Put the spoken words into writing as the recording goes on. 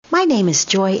My name is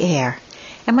Joy Air,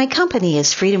 and my company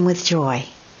is Freedom with Joy.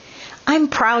 I'm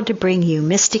proud to bring you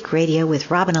Mystic Radio with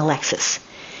Robin Alexis.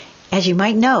 As you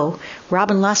might know,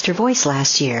 Robin lost her voice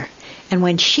last year, and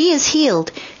when she is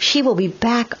healed, she will be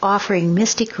back offering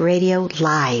Mystic Radio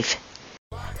live.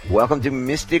 Welcome to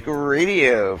Mystic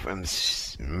Radio from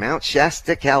Mount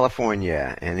Shasta,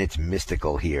 California, and it's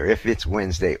mystical here. If it's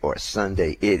Wednesday or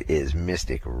Sunday, it is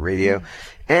Mystic Radio.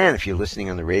 And if you're listening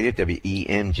on the radio,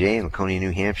 WEMJ in Laconia,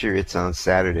 New Hampshire, it's on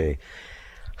Saturday.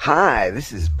 Hi,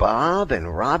 this is Bob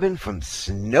and Robin from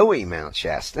snowy Mount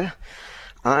Shasta.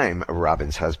 I'm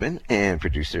Robin's husband and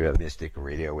producer of Mystic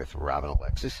Radio with Robin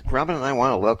Alexis. Robin and I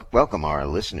want to welcome our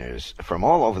listeners from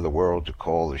all over the world to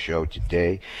call the show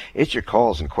today. It's your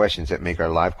calls and questions that make our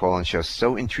live call-in show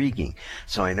so intriguing.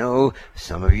 So I know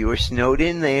some of you are snowed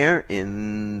in there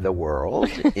in the world,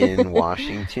 in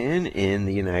Washington, in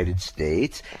the United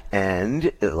States,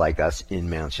 and like us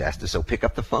in Mount Shasta. So pick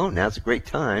up the phone. Now's a great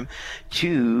time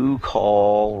to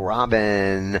call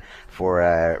Robin for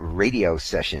a radio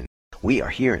session. We are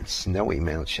here in snowy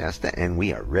Mount Shasta, and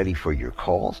we are ready for your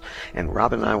calls. And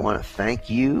Robin and I want to thank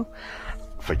you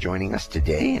for joining us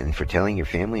today and for telling your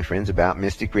family and friends about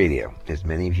Mystic Radio. As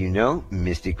many of you know,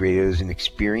 Mystic Radio is an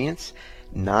experience,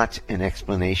 not an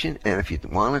explanation. And if you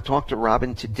want to talk to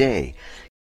Robin today,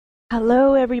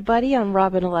 hello, everybody. I'm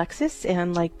Robin Alexis,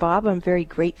 and like Bob, I'm very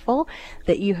grateful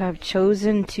that you have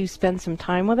chosen to spend some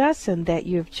time with us and that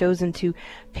you have chosen to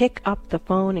pick up the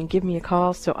phone and give me a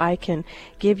call so I can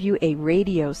give you a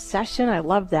radio session. I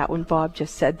love that when Bob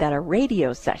just said that, a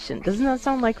radio session. Doesn't that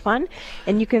sound like fun?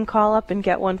 And you can call up and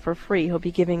get one for free. He'll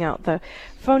be giving out the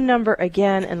phone number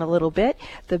again in a little bit.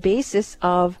 The basis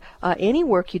of any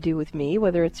work you do with me,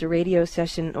 whether it's a radio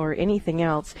session or anything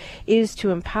else, is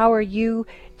to empower you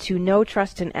to know,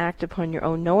 trust, and act upon your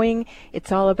own knowing.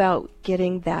 It's all about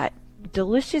getting that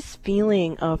delicious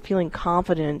feeling of feeling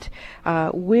confident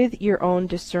with your own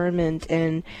discernment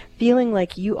and feeling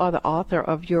like you are the author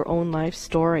of your own life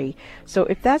story. So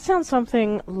if that sounds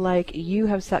something like you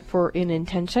have set for an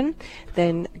intention,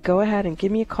 then go ahead and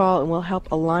give me a call and we'll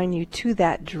help align you to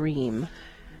that dream.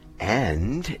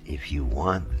 And if you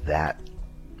want that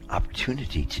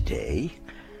opportunity today,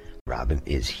 Robin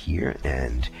is here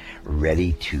and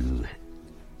ready to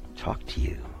talk to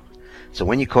you. So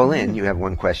when you call in, you have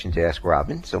one question to ask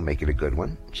Robin, so make it a good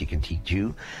one. She can teach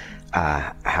you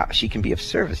how she can be of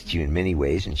service to you in many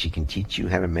ways, and she can teach you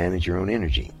how to manage your own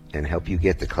energy and help you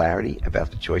get the clarity about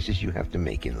the choices you have to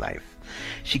make in life.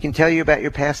 She can tell you about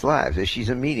your past lives, as she's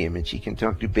a medium, and she can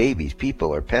talk to babies,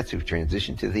 people, or pets who've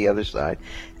transitioned to the other side,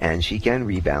 and she can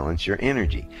rebalance your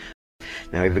energy.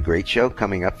 Now we have a great show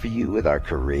coming up for you with our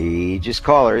courageous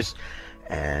callers,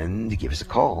 and give us a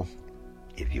call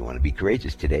if you want to be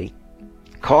courageous today.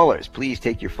 Callers, please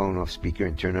take your phone off speaker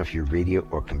and turn off your radio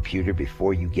or computer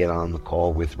before you get on the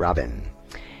call with Robin.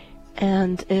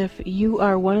 And if you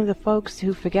are one of the folks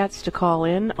who forgets to call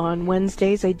in on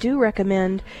Wednesdays, I do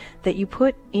recommend that you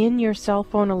put in your cell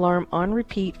phone alarm on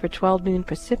repeat for 12 noon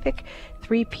Pacific,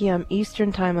 3 p.m.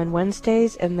 Eastern Time on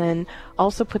Wednesdays, and then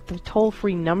also put the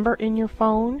toll-free number in your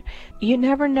phone. You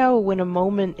never know when a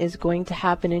moment is going to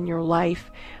happen in your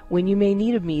life when you may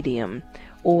need a medium,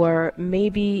 or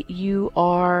maybe you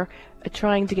are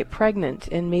trying to get pregnant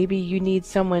and maybe you need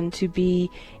someone to be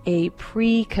a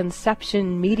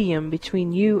preconception medium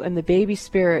between you and the baby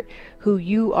spirit who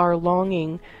you are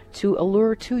longing to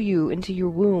allure to you into your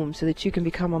womb so that you can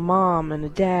become a mom and a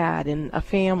dad and a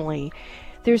family.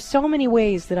 There's so many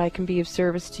ways that I can be of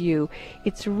service to you.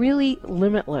 It's really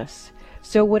limitless.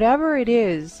 So whatever it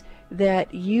is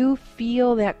that you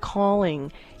feel that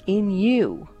calling in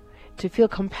you to feel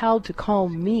compelled to call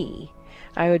me,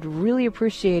 I would really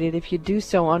appreciate it if you do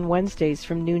so on Wednesdays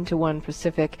from noon to 1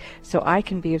 Pacific so I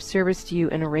can be of service to you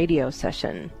in a radio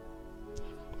session.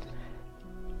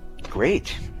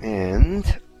 Great. And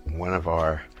one of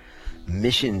our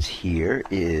missions here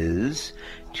is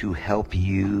to help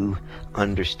you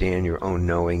understand your own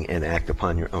knowing and act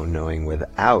upon your own knowing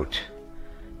without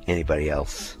anybody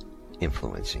else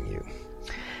influencing you.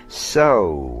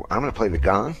 So I'm going to play the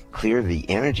gong, clear the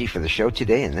energy for the show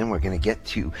today, and then we're going to get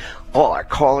to all our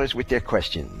callers with their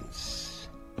questions.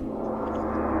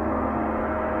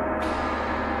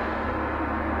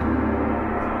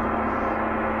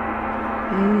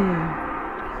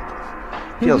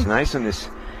 Feels nice on this.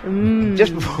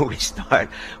 Just before we start,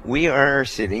 we are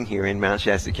sitting here in Mount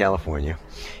Shasta, California.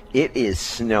 It is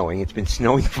snowing. It's been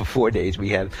snowing for 4 days. We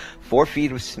had 4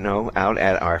 feet of snow out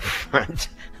at our front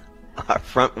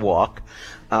walk.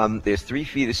 There's 3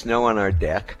 feet of snow on our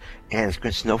deck, and it's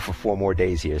going to snow for 4 more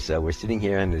days here. So we're sitting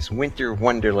here in this winter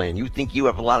wonderland. You think you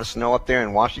have a lot of snow up there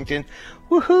in Washington?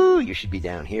 Woohoo! You should be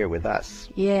down here with us.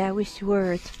 Yeah, I wish you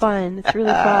were. It's fun. It's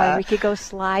really fun. We could go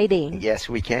sliding. Yes,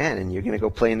 we can, and you're going to go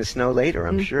play in the snow later,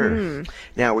 I'm sure.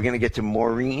 Now, we're going to get to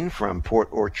Maureen from Port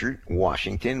Orchard,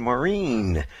 Washington.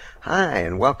 Maureen, hi,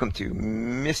 and welcome to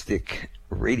Mystic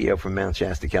Radio from Mount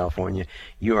Shasta, California.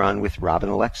 You're on with Robin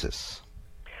Alexis.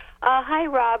 Hi,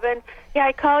 Robin. Yeah,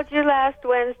 I called you last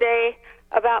Wednesday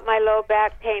about my low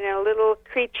back pain, and a little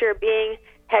creature being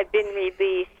had been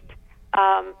released.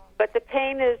 But the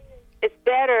pain is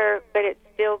better, but it's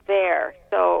still there.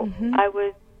 So I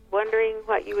was wondering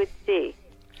what you would see.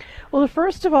 Well,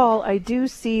 first of all, I do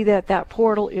see that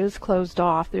portal is closed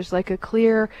off. There's like a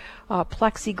clear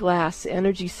plexiglass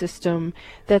energy system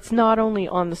that's not only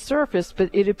on the surface, but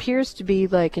it appears to be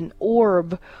like an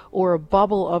orb or a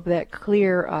bubble of that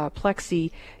clear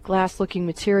plexiglass-looking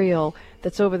material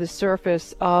that's over the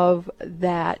surface of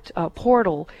that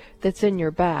portal that's in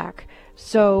your back.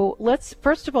 So let's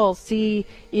first of all see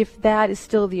if that is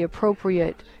still the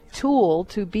appropriate tool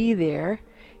to be there.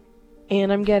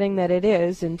 And I'm getting that it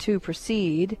is, and to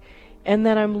proceed. And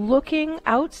then I'm looking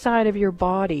outside of your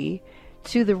body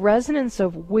to the resonance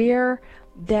of where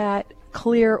that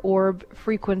clear orb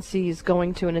frequency is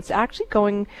going to. And it's actually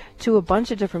going to a bunch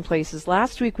of different places.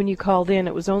 Last week when you called in,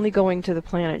 it was only going to the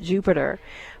planet Jupiter.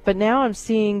 But now I'm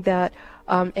seeing that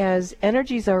as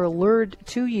energies are lured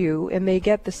to you and they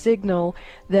get the signal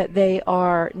that they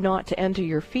are not to enter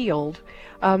your field,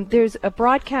 there's a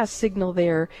broadcast signal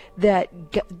there that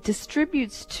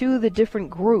distributes to the different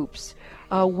groups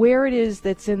where it is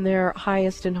that's in their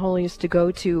highest and holiest to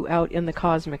go to out in the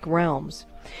cosmic realms.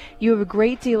 You have a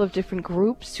great deal of different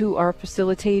groups who are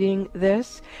facilitating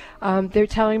this. They're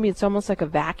telling me it's almost like a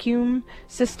vacuum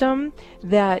system,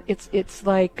 that it's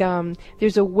like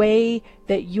there's a way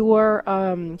that you're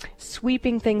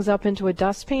sweeping things up into a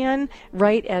dustpan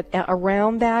right at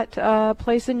around that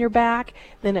place in your back.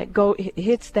 Then it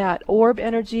hits that orb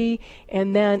energy,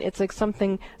 and then it's like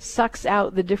something sucks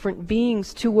out the different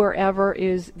beings to wherever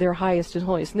is their highest and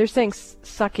holiest. And they're saying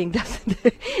sucking doesn't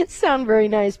sound very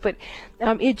nice, but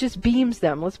it just beams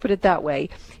them. Let's put it that way.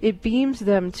 It beams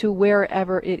them to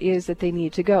wherever it is that they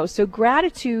need to go. So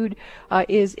gratitude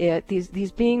is it.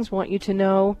 These beings want you to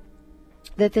know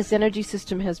that this energy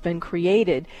system has been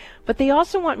created, but they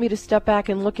also want me to step back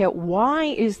and look at why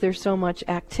is there so much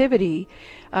activity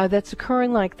that's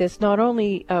occurring like this, not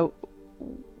only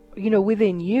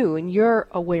within you and your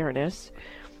awareness,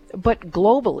 but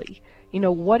globally.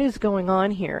 What is going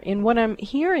on here? And what I'm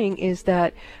hearing is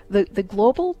that the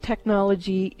global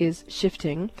technology is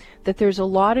shifting, that there's a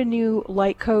lot of new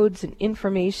light codes and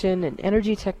information and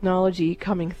energy technology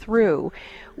coming through,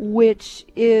 which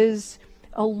is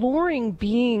alluring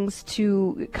beings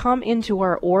to come into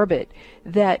our orbit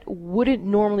that wouldn't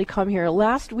normally come here.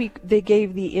 Last week they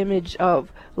gave the image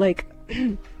of like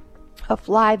a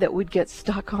fly that would get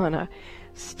stuck on a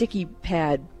sticky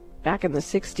pad back in the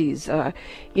 60s,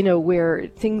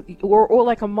 where or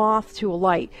like a moth to a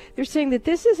light. They're saying that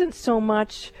this isn't so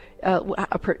much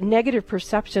negative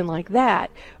perception like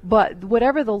that, but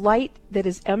whatever the light that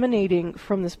is emanating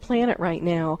from this planet right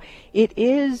now, it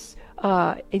is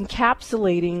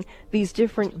encapsulating these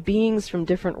different beings from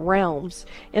different realms.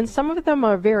 And some of them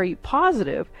are very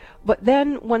positive, but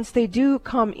then once they do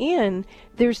come in,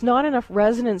 there's not enough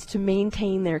resonance to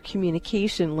maintain their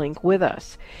communication link with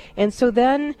us. And so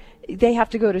then they have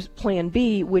to go to plan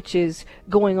B, which is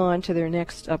going on to their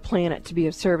next planet to be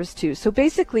of service to. So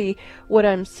basically what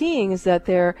I'm seeing is that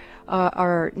there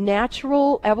are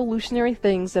natural evolutionary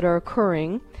things that are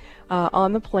occurring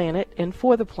on the planet and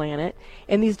for the planet,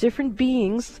 and these different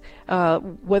beings,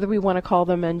 whether we want to call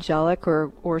them angelic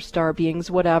or star beings,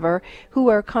 whatever, who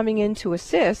are coming in to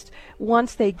assist,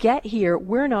 once they get here,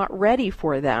 we're not ready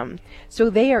for them. So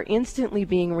they are instantly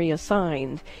being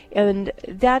reassigned. And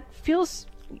that feels,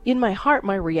 in my heart,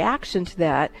 my reaction to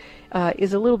that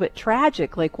is a little bit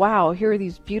tragic. Like, wow, here are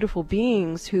these beautiful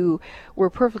beings who were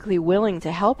perfectly willing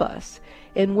to help us,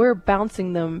 and we're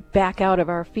bouncing them back out of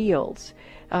our fields.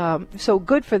 So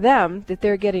good for them that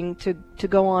they're getting to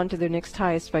go on to their next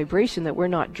highest vibration, that we're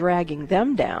not dragging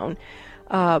them down.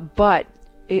 But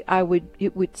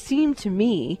it would seem to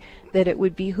me that it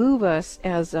would behoove us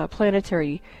as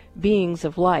planetary beings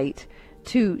of light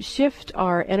to shift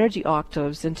our energy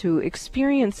octaves and to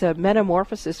experience a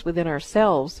metamorphosis within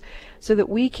ourselves so that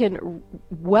we can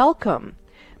welcome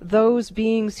those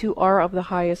beings who are of the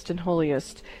highest and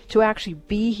holiest to actually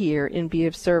be here and be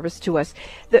of service to us.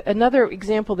 Another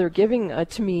example they're giving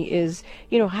to me is,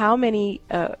 how many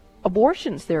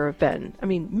abortions there have been. I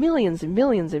mean, millions and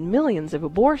millions and millions of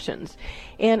abortions.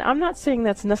 And I'm not saying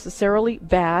that's necessarily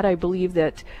bad. I believe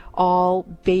that all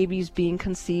babies being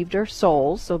conceived are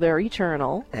souls, so they're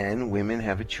eternal. And women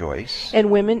have a choice.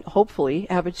 And women, hopefully,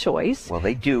 have a choice. Well,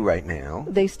 they do right now.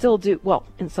 They still do. Well,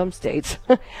 in some states.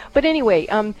 But anyway,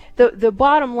 the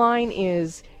bottom line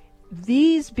is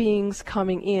these beings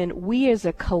coming in, we as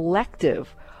a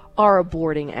collective are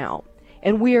aborting out.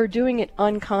 And we are doing it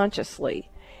unconsciously.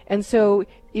 And so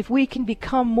if we can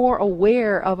become more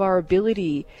aware of our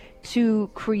ability to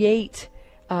create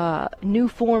new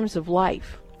forms of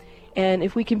life, and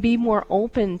if we can be more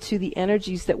open to the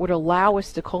energies that would allow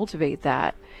us to cultivate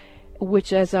that,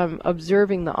 which as I'm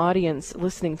observing the audience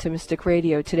listening to Mystic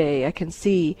Radio today, I can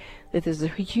see that there's a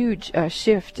huge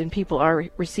shift and people are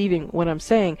receiving what I'm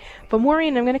saying. But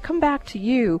Maureen, I'm going to come back to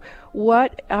you.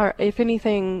 What, if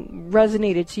anything,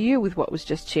 resonated to you with what was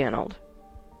just channeled?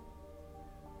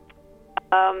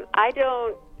 I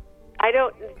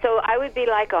don't, so I would be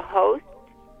like a host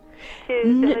to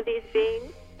some of these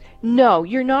beings? No,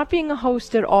 you're not being a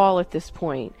host at all at this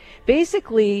point.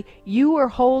 Basically, you are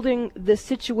holding the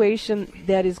situation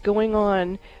that is going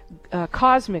on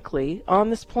cosmically on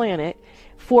this planet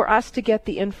for us to get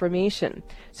the information.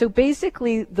 So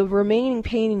basically, the remaining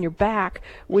pain in your back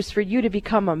was for you to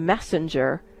become a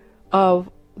messenger of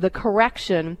the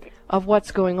correction of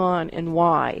what's going on and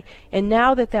why. And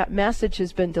now that that message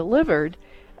has been delivered,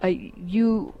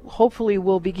 you hopefully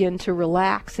will begin to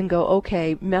relax and go,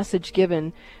 okay, message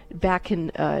given, back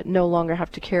can no longer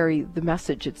have to carry the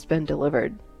message that's been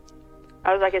delivered.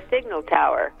 I was like a signal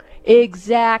tower.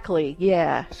 Exactly,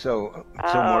 yeah. So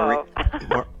Maureen,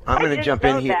 I'm going to jump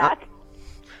in here.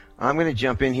 I'm going to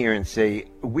jump in here and say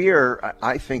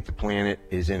I think the planet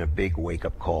is in a big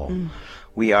wake-up call.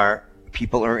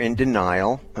 People are in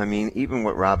denial. I mean, even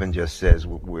what Robin just says,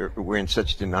 we're in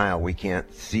such denial we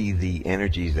can't see the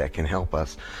energies that can help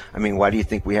us. I mean, why do you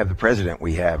think we have the president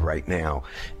we have right now?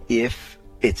 If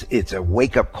it's a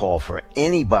wake-up call for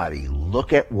anybody,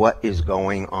 look at what is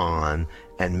going on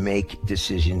and make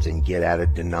decisions and get out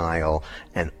of denial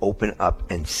and open up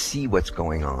and see what's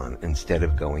going on instead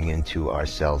of going into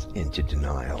ourselves into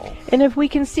denial. And if we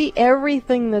can see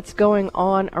everything that's going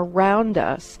on around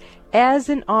us as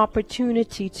an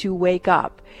opportunity to wake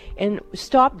up and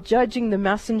stop judging the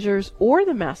messengers or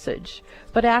the message,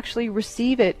 but actually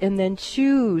receive it and then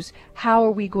choose how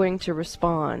are we going to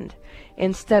respond.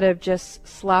 Instead of just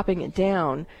slapping it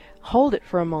down, hold it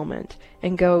for a moment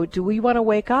and go, do we want to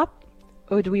wake up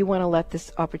or do we want to let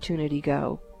this opportunity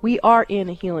go? We are in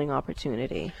a healing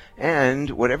opportunity. And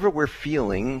whatever we're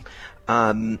feeling,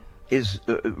 is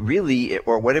really,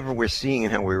 or whatever we're seeing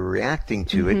and how we're reacting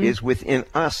to it is within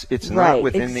us. It's not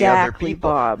within the other people.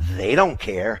 Bob. They don't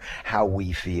care how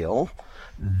we feel.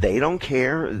 They don't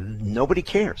care. Nobody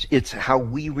cares. It's how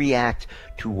we react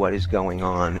to what is going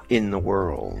on in the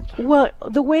world. Well,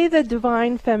 the way the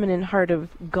divine feminine heart of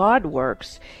God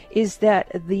works is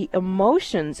that the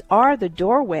emotions are the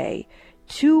doorway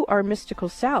to our mystical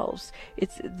selves.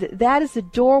 That is the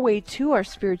doorway to our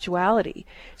spirituality.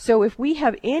 So if we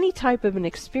have any type of an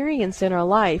experience in our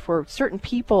life or certain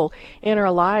people in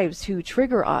our lives who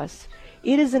trigger us,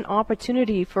 it is an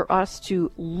opportunity for us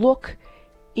to look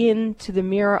into the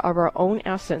mirror of our own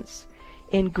essence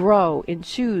and grow and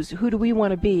choose who do we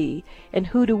want to be and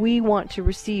who do we want to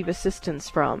receive assistance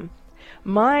from.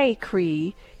 My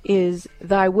creed is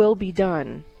thy will be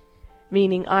done,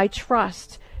 meaning I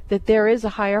trust that there is a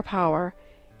higher power,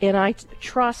 and I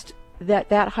trust that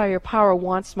that higher power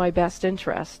wants my best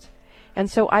interest. And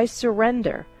so I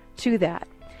surrender to that.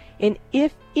 And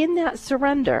if in that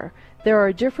surrender there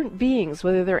are different beings,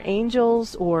 whether they're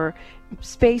angels or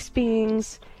space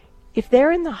beings, if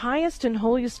they're in the highest and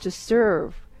holiest to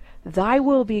serve, thy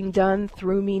will being done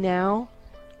through me now,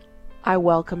 I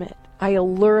welcome it. I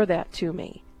allure that to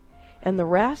me. And the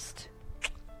rest,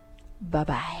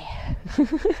 bye-bye.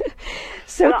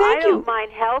 So well, thank you. I don't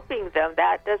mind helping them.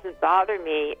 That doesn't bother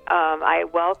me. I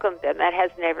welcome them. That has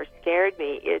never scared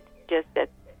me. It's just that,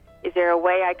 is there a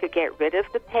way I could get rid of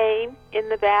the pain in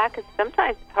the back? Because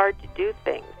sometimes it's hard to do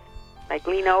things, like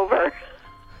lean over.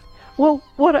 Well,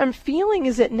 what I'm feeling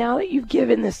is that now that you've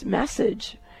given this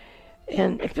message,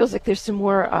 and it feels like there's some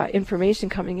more information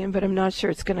coming in, but I'm not sure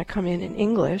it's going to come in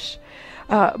English.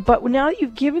 But now that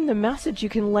you've given the message, you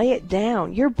can lay it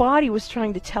down. Your body was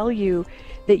trying to tell you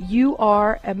that you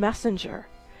are a messenger,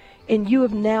 and you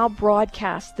have now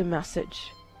broadcast the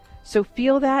message. So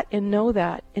feel that and know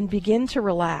that, and begin to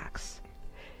relax.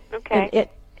 Okay.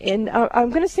 And I'm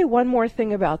going to say one more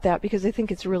thing about that because I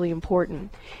think it's really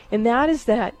important, and that is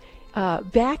that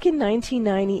back in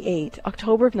 1998,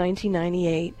 October of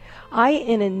 1998, I,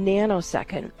 in a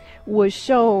nanosecond, was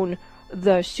shown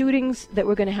the shootings that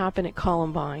were going to happen at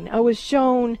Columbine. I was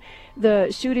shown the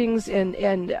shootings and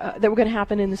that were going to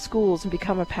happen in the schools and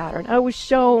become a pattern. I was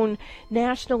shown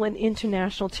national and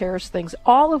international terrorist things,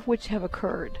 all of which have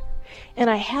occurred. And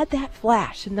I had that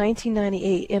flash in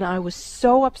 1998, and I was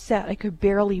so upset I could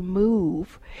barely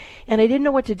move, and I didn't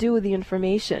know what to do with the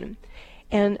information.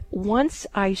 And once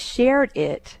I shared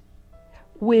it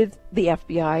with the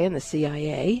FBI and the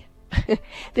CIA,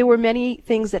 there were many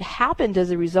things that happened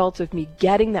as a result of me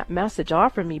getting that message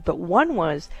off from me, but one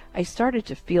was I started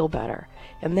to feel better.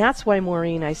 And that's why,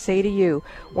 Maureen, I say to you,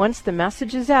 once the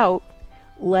message is out,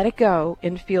 let it go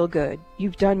and feel good.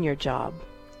 You've done your job.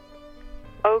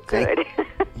 Oh, good.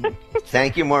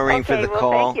 Thank you, Maureen, for the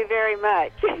call. Thank you very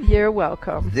much. You're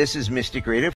welcome. This is Mystic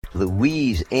Radio.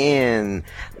 Louise and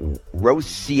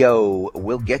Rocio.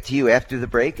 We'll get to you after the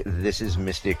break. This is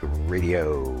Mystic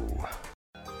Radio.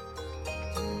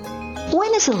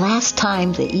 When is the last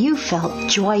time that you felt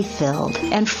joy-filled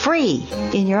and free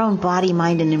in your own body,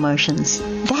 mind, and emotions?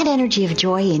 That energy of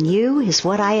joy in you is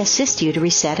what I assist you to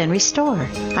reset and restore.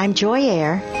 I'm Joy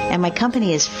Air, and my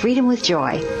company is Freedom with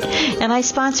Joy, and I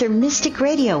sponsor Mystic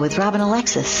Radio with Robin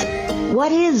Alexis.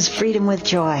 What is Freedom with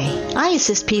Joy? I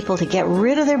assist people to get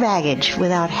rid of their baggage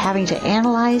without having to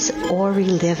analyze or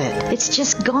relive it. It's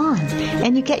just gone,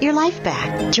 and you get your life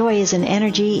back. Joy is an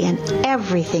energy, and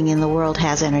everything in the world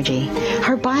has energy.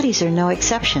 Our bodies are no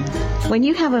exception. When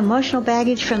you have emotional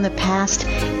baggage from the past,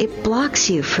 it blocks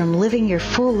you from living your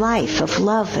full life of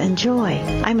love and joy.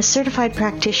 I'm a certified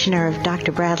practitioner of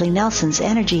Dr. Bradley Nelson's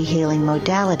energy healing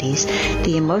modalities,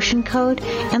 the emotion code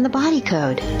and the body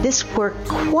code. This work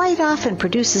quite often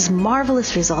produces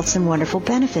marvelous results and wonderful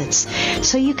benefits,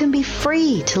 so you can be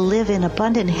free to live in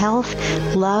abundant health,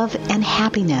 love, and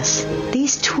happiness.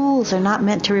 These tools are not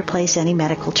meant to replace any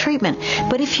medical treatment,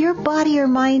 but if your body or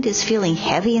mind is feeling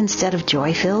heavy instead of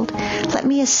joy-filled, let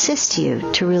me assist you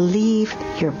to relieve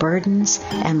your burdens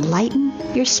and lighten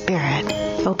your spirit.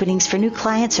 Openings for new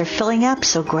clients are filling up,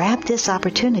 so grab this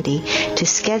opportunity to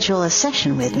schedule a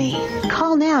session with me.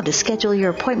 Call now to schedule your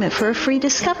appointment for a free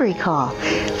discovery call.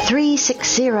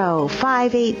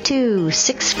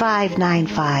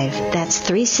 360-582-6595. That's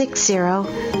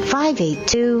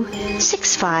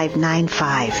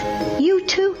 360-582-6595. You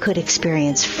too could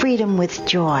experience freedom with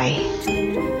joy.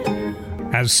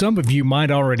 As some of you might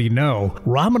already know,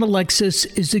 Robin Alexis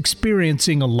is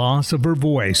experiencing a loss of her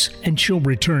voice, and she'll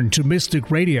return to Mystic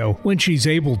Radio when she's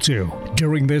able to.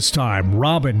 During this time,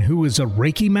 Robin, who is a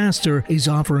Reiki master, is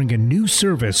offering a new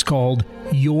service called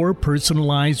Your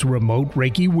Personalized Remote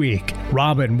Reiki Week.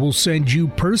 Robin will send you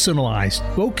personalized,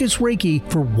 focused Reiki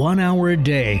for 1 hour a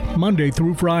day, Monday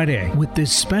through Friday. With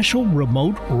this special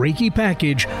remote Reiki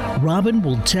package, Robin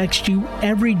will text you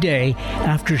every day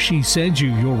after she sends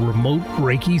you your remote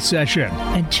Reiki session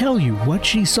and tell you what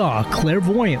she saw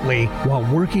clairvoyantly while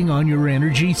working on your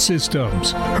energy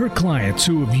systems. Her clients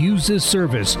who have used this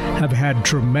service have had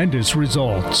tremendous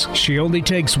results. She only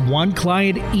takes one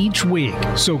client each week,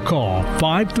 so call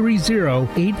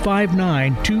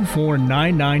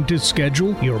 530-859-2499 to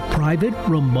schedule your private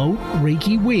remote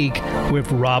Reiki week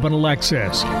with Robin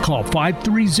Alexis. Call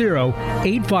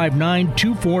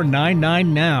 530-859-2499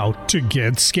 now to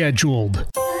get scheduled.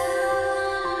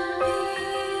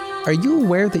 Are you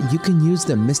aware that you can use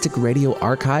the Mystic Radio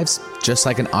archives just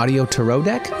like an audio tarot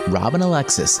deck? Robin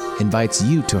Alexis invites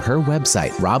you to her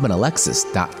website,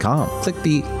 robinalexis.com. Click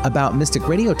the About Mystic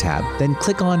Radio tab, then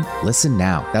click on Listen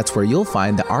Now. That's where you'll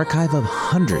find the archive of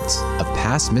hundreds of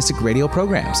past Mystic Radio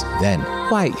programs. Then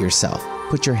quiet yourself.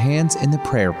 Put your hands in the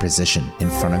prayer position in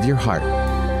front of your heart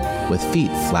with feet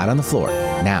flat on the floor.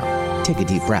 Now, take a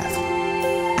deep breath.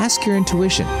 Ask your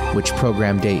intuition which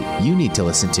program date you need to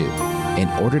listen to in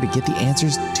order to get the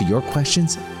answers to your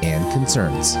questions and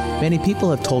concerns. Many people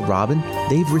have told Robin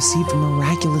they've received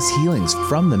miraculous healings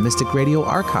from the Mystic Radio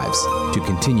archives. To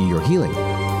continue your healing,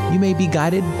 you may be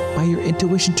guided by your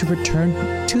intuition to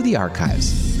return to the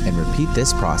archives and repeat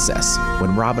this process.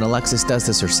 When Robin Alexis does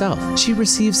this herself, she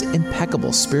receives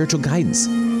impeccable spiritual guidance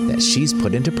that she's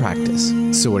put into practice.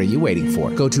 So what are you waiting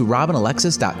for? Go to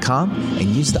robinalexis.com and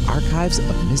use the archives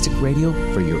of Mystic Radio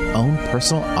for your own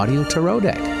personal audio tarot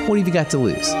deck. What have you got to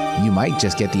lose? You might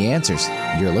just get the answers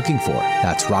you're looking for.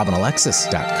 That's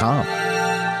robinalexis.com.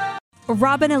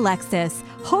 Robin Alexis,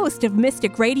 host of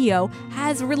Mystic Radio,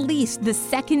 has released the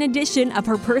second edition of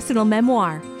her personal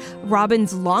memoir.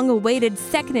 Robin's long-awaited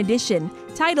second edition,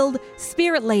 titled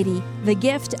Spirit Lady, The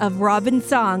Gift of Robin's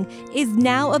Song, is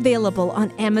now available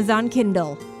on Amazon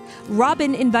Kindle.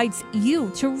 Robin invites you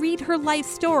to read her life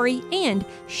story and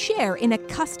share in a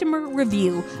customer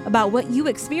review about what you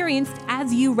experienced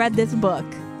as you read this book.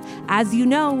 As you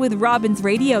know, with Robin's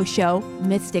radio show,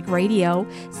 Mystic Radio,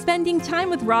 spending time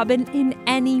with Robin in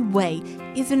any way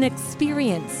is an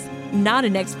experience, not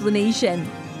an explanation.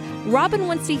 Robin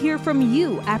wants to hear from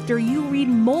you after you read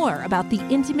more about the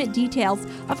intimate details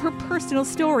of her personal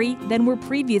story than were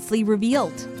previously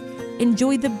revealed.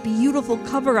 Enjoy the beautiful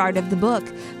cover art of the book,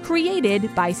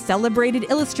 created by celebrated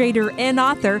illustrator and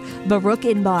author Baruch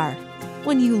Inbar.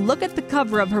 When you look at the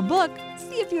cover of her book,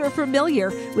 see if you're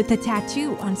familiar with the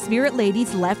tattoo on Spirit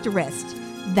Lady's left wrist.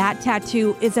 That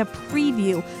tattoo is a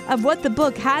preview of what the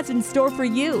book has in store for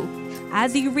you.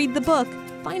 As you read the book,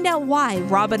 find out why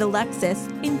Robin Alexis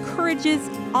encourages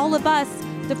all of us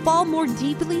to fall more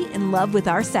deeply in love with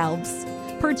ourselves.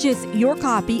 Purchase your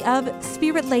copy of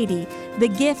Spirit Lady, The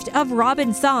Gift of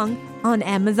Robin's Song on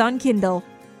Amazon Kindle.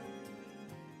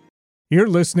 You're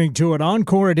listening to an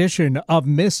encore edition of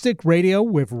Mystic Radio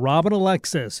with Robin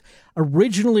Alexis,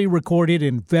 originally recorded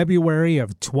in February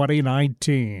of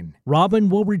 2019. Robin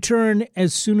will return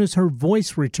as soon as her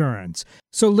voice returns,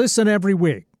 so listen every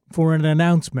week for an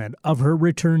announcement of her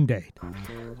return date.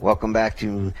 Welcome back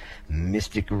to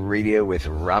Mystic Radio with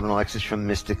Robin Alexis from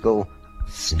mystical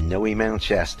snowy Mount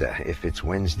Shasta. If it's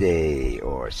Wednesday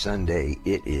or Sunday,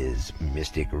 it is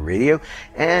Mystic Radio.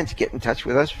 And to get in touch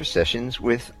with us for sessions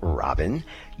with Robin,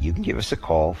 you can give us a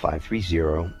call,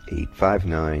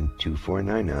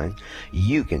 530-859-2499.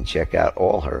 You can check out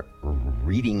all her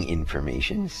reading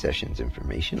information, sessions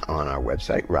information, on our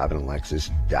website,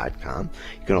 robinalexis.com.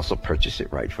 You can also purchase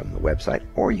it right from the website,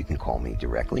 or you can call me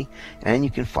directly. And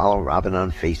you can follow Robin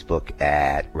on Facebook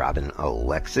at Robin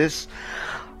Alexis.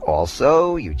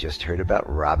 Also, you just heard about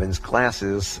Robin's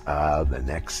classes. The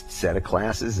next set of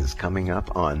classes is coming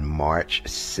up on March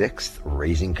 6th,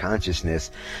 Raising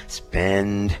Consciousness.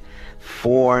 Spend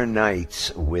 4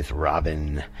 nights with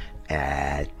Robin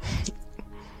at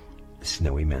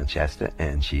snowy Mount Shasta,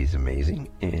 and she's amazing,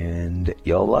 and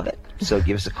you'll love it. So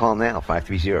give us a call now,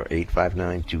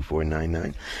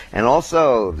 530-859-2499. And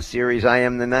also, the series I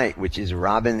Am the Night, which is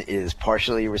Robin is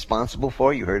partially responsible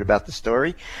for. You heard about the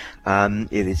story.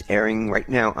 It is airing right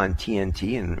now on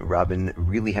TNT, and Robin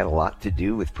really had a lot to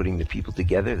do with putting the people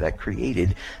together that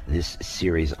created this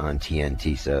series on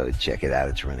TNT. So check it out.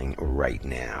 It's running right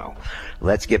now.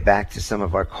 Let's get back to some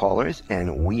of our callers,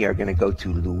 and we are going to go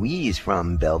to Louise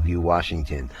from Bellevue,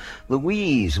 Washington.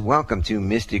 Louise, welcome to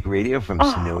Mystic Radio from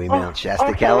snowy Mount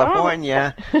Shasta,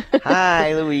 California.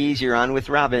 Hi, Louise. You're on with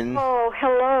Robin. Oh,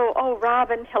 hello. Oh,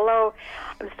 Robin, hello.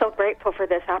 I'm so grateful for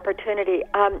this opportunity.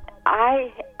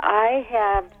 I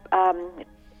have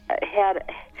had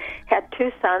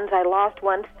 2 sons. I lost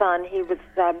one son. He was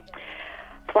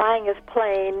flying his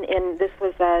plane this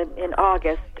was in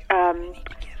August.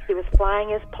 He was flying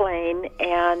his plane,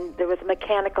 and there was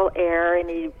mechanical error, and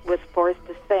he was forced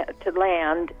to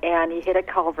land, and he hit a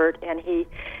culvert, and he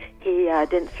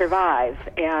didn't survive.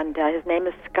 And his name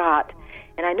is Scott,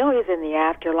 and I know he's in the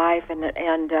afterlife, and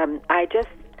I just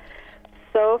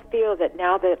so feel that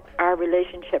now that our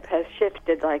relationship has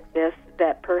shifted like this,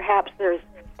 that perhaps there's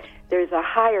a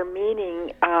higher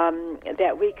meaning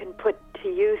that we can put to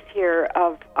use here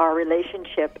of our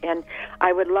relationship, and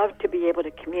I would love to be able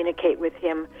to communicate with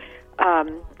him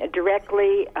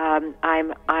directly.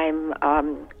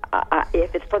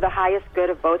 If it's for the highest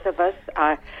good of both of us,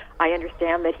 I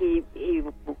understand that he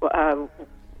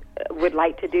would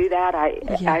like to do that.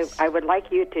 Yes. I would like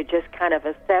you to just kind of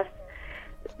assess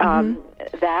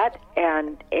that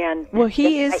and well,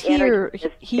 he is here.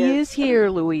 He is here,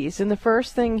 Louise. And the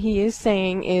first thing he is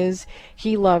saying is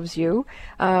he loves you.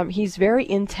 He's very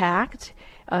intact.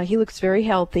 He looks very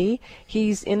healthy.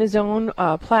 He's in his own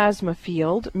plasma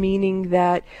field, meaning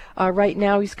that right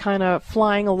now he's kind of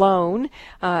flying alone,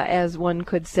 as one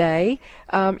could say.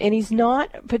 And he's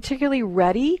not particularly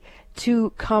ready to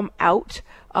come out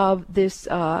of this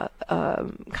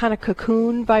kind of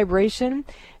cocoon vibration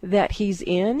that he's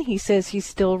in. He says he's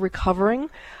still recovering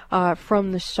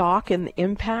from the shock and the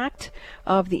impact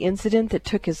of the incident that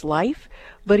took his life,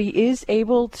 but he is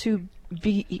able to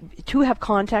have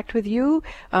contact with you.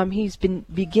 He's been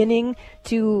beginning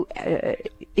to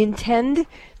intend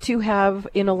to have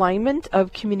an alignment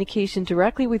of communication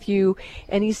directly with you,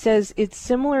 and he says it's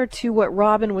similar to what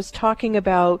Robin was talking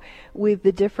about with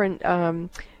the different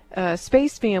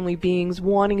space family beings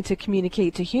wanting to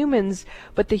communicate to humans,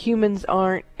 but the humans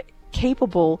aren't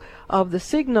capable of the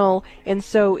signal, and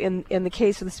so in the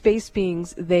case of the space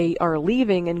beings, they are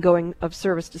leaving and going of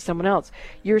service to someone else.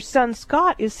 Your son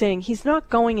Scott is saying he's not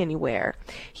going anywhere.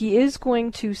 He is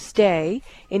going to stay,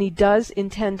 and he does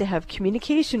intend to have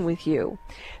communication with you.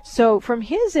 So from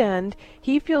his end,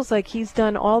 he feels like he's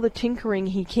done all the tinkering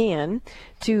he can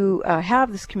to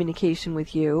have this communication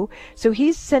with you. So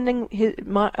he's sending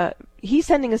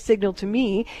a signal to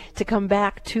me to come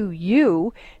back to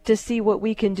you to see what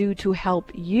we can do to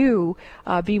help you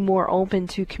be more open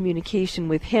to communication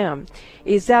with him.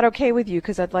 Is that okay with you?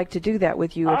 Because I'd like to do that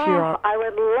with you. I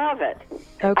would love it.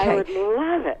 Okay. I would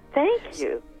love it. Thank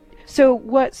you. So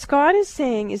what Scott is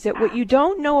saying is that what you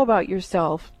don't know about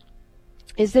yourself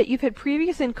is that you've had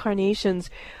previous incarnations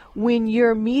when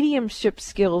your mediumship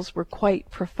skills were quite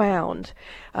profound.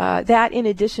 That in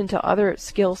addition to other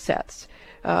skill sets.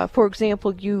 For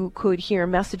example, you could hear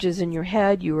messages in your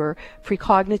head. You were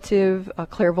precognitive,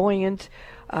 clairvoyant.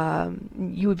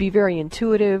 You would be very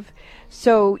intuitive.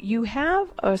 So you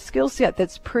have a skill set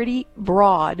that's pretty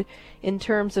broad in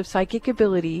terms of psychic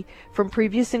ability from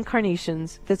previous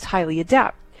incarnations that's highly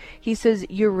adept. He says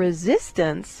your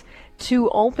resistance to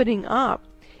opening up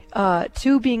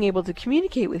to being able to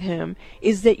communicate with him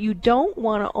is that you don't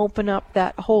want to open up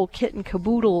that whole kit and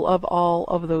caboodle of all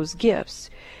of those gifts.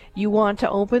 You want to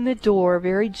open the door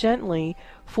very gently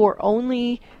for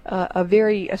only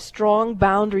a strong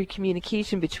boundary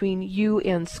communication between you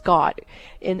and Scott.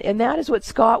 And that is what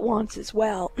Scott wants as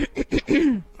well.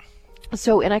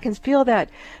 So, and I can feel that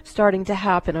starting to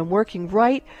happen. I'm working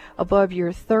right above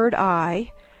your third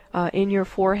eye in your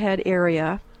forehead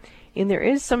area. And there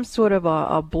is some sort of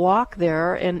a block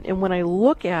there, and when I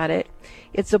look at it,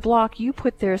 it's a block you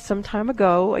put there some time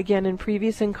ago, again in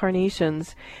previous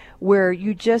incarnations, where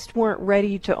you just weren't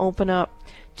ready to open up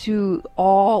to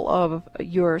all of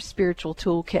your spiritual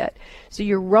toolkit. So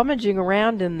you're rummaging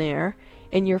around in there,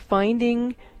 and you're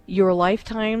finding your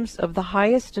lifetimes of the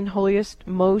highest and holiest,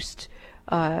 most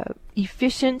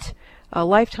efficient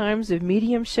lifetimes of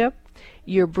mediumship.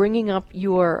 You're bringing up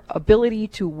your ability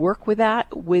to work with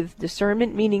that with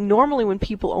discernment, meaning normally when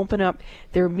people open up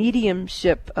their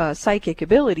mediumship psychic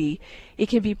ability, it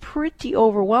can be pretty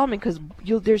overwhelming because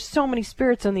there's so many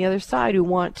spirits on the other side who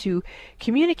want to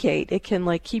communicate. It can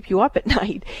keep you up at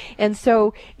night. And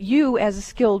so you, as a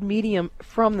skilled medium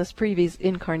from this previous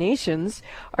incarnations,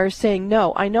 are saying,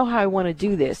 no, I know how I want to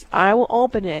do this. I will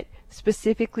open it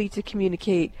specifically to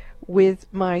communicate with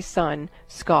my son,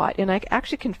 Scott. And I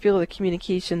actually can feel the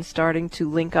communication starting to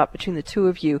link up between the two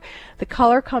of you. The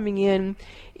color coming in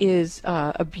is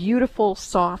a beautiful,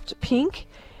 soft pink.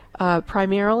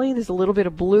 Primarily, there's a little bit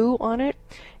of blue on it.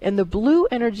 And the blue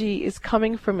energy is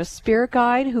coming from a spirit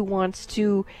guide who wants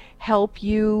to help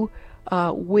you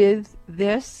with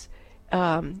this.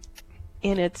 And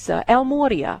it's El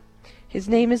Moria. His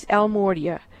name is El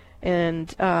Moria. And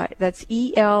that's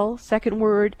E-L, second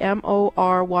word,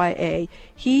 M-O-R-Y-A.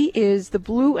 He is the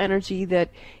blue energy that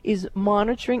is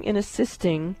monitoring and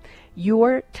assisting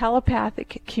your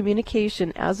telepathic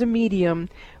communication as a medium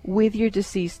with your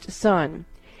deceased son.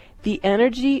 The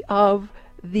energy of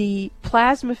the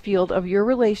plasma field of your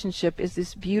relationship is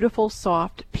this beautiful,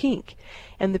 soft pink.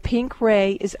 And the pink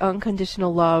ray is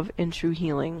unconditional love and true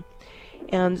healing.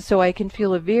 And so I can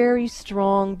feel a very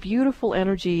strong, beautiful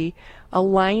energy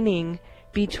aligning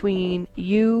between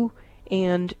you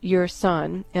and your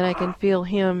son, and I can feel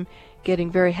him getting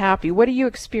very happy. What are you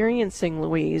experiencing,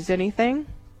 Louise? Anything?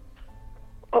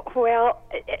 Well,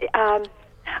 I'm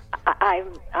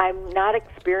not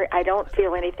I don't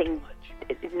feel anything.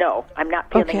 No, I'm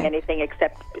not feeling anything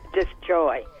except just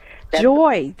joy.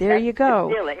 Joy. There you go.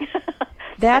 The feeling.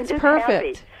 That's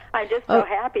perfect. Happy. I'm just so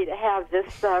happy to have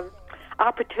this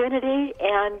opportunity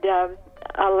and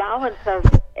allowance of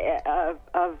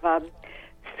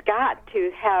Scott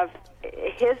to have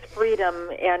his freedom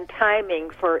and timing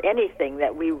for anything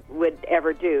that we would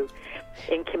ever do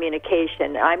in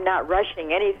communication. I'm not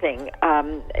rushing anything.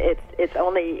 It's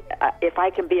only if I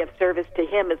can be of service to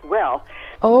him as well.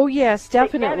 Oh yes,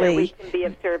 definitely. Together we can be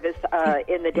of service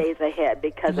in the days ahead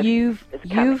because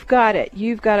you've got it.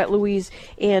 You've got it, Louise.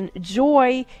 And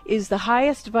joy is the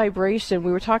highest vibration.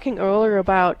 We were talking earlier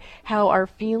about how our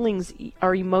feelings,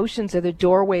 our emotions are the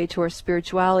doorway to our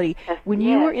spirituality. When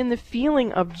you are in the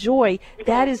feeling of joy,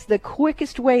 that is the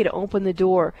quickest way to open the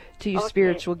door to your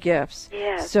spiritual gifts.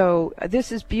 Yes. So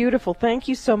this is beautiful. Thank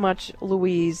you so much,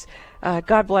 Louise.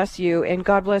 God bless you, and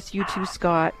God bless you too,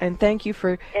 Scott. And thank you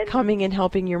for coming and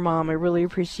helping your mom. I really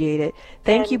appreciate it.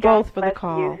 Thank you both for the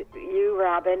call. You,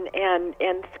 Robin, and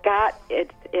Scott.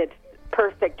 It's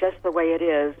perfect just the way it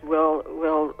is. We'll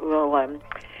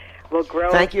will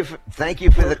grow. Thank you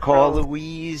for the call,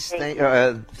 Louise.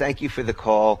 Thank you for the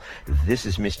call. This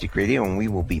is Mystic Radio, and we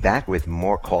will be back with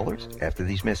more callers after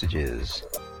these messages.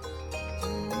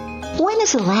 When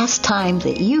is the last time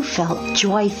that you felt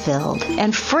joy-filled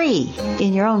and free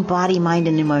in your own body, mind,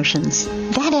 and emotions?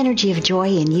 That energy of joy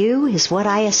in you is what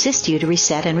I assist you to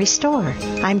reset and restore.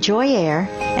 I'm Joy Air,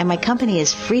 and my company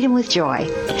is Freedom with Joy.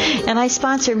 And I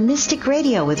sponsor Mystic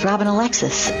Radio with Robin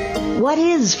Alexis. What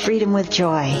is Freedom with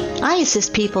Joy? I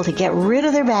assist people to get rid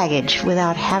of their baggage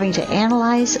without having to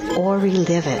analyze or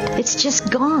relive it. It's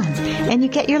just gone, and you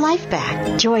get your life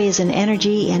back. Joy is an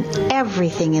energy, and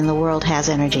everything in the world has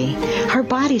energy. Our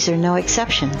bodies are no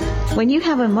exception. When you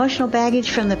have emotional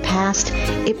baggage from the past,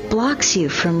 it blocks you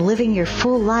from living your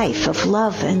full life of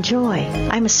love and joy.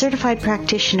 I'm a certified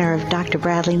practitioner of Dr.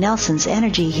 Bradley Nelson's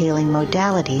energy healing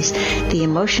modalities, the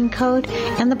emotion code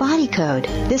and the body code.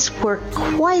 This work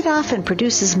quite often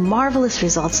produces marvelous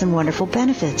results and wonderful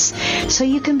benefits, so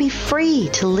you can be free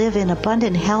to live in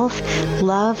abundant health,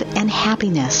 love, and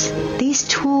happiness. These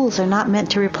tools are not meant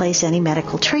to replace any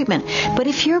medical treatment, but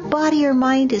if your body or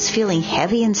mind is feeling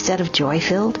heavy instead of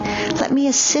joy-filled, let me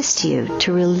assist you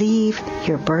to relieve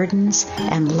your burdens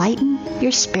and lighten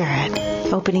your spirit.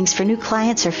 Openings for new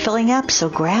clients are filling up, so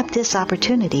grab this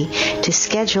opportunity to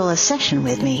schedule a session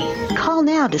with me. Call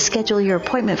now to schedule your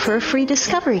appointment for a free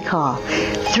discovery call.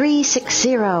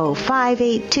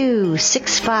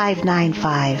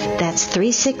 360-582-6595. That's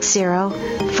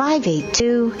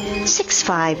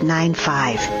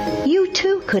 360-582-6595. You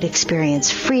too could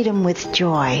experience freedom with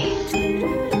joy.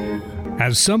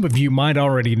 As some of you might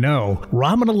already know,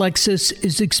 Robin Alexis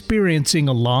is experiencing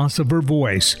a loss of her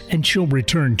voice, and she'll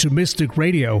return to Mystic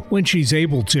Radio when she's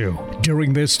able to.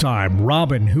 During this time,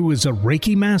 Robin, who is a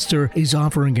Reiki master, is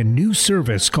offering a new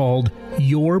service called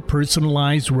Your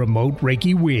Personalized Remote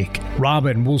Reiki Week.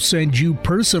 Robin will send you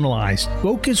personalized,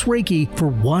 focused Reiki for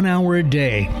 1 hour a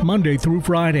day, Monday through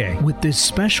Friday. With this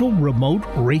special remote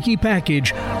Reiki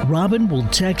package, Robin will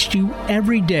text you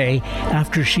every day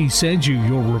after she sends you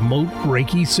your remote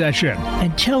Reiki session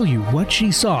and tell you what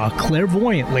she saw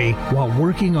clairvoyantly while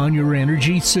working on your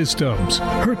energy systems.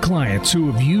 Her clients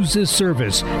who have used this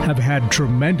service have had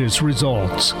tremendous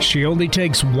results. She only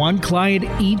takes one client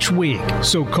each week,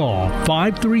 so call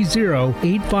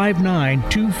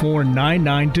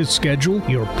 530-859-2499 to schedule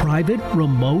your private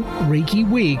remote Reiki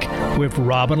week with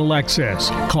Robin Alexis.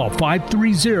 Call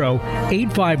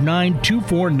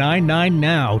 530-859-2499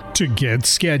 now to get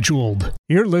scheduled.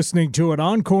 You're listening to an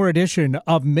encore edition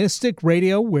of Mystic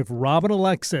Radio with Robin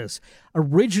Alexis,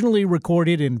 originally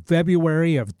recorded in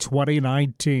February of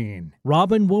 2019.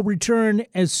 Robin will return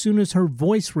as soon as her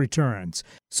voice returns,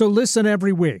 so listen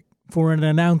every week for an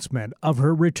announcement of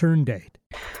her return date.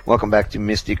 Welcome back to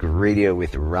Mystic Radio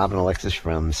with Robin Alexis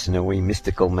from snowy,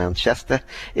 mystical Mount Shasta.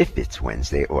 If it's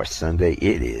Wednesday or Sunday,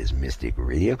 it is Mystic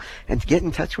Radio. And to get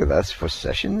in touch with us for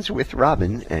sessions with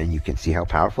Robin, and you can see how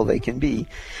powerful they can be,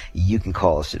 you can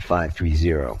call us at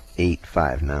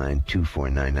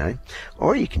 530-859-2499,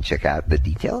 or you can check out the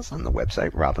details on the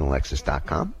website,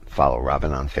 robinalexis.com. Follow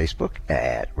Robin on Facebook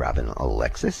at Robin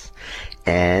Alexis.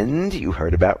 And you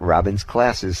heard about Robin's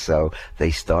classes, so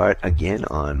they start again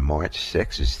on March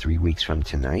 6th. It's 3 weeks from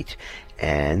tonight,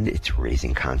 and it's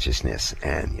raising consciousness.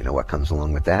 And you know what comes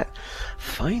along with that?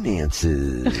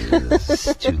 Finances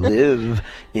to live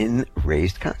in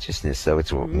raised consciousness. So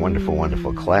it's a wonderful,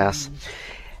 wonderful class.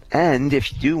 And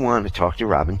if you do want to talk to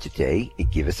Robin today,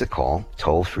 give us a call,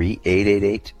 toll free,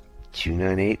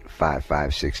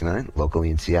 888-298-5569, locally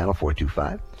in Seattle,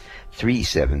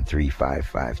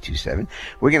 425-373-5527.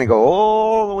 We're going to go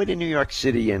all the way to New York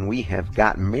City, and we have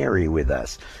got Mary with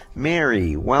us.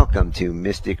 Mary, welcome to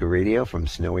Mystic Radio from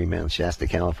snowy Mount Shasta,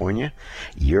 California.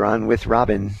 You're on with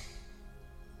Robin.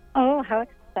 Oh, how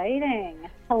exciting.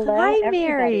 Hello, Hi, everybody.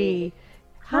 Mary.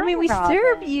 How may we Robin.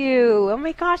 serve you? Oh,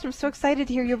 my gosh, I'm so excited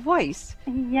to hear your voice.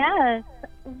 Yes.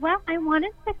 Well, I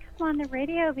wanted to come on the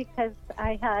radio because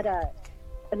I had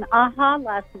an aha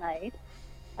last night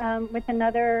with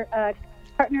another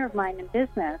partner of mine in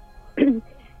business.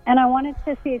 And I wanted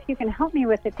to see if you can help me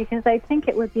with it because I think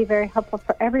it would be very helpful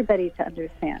for everybody to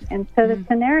understand. And so the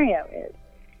scenario is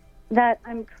that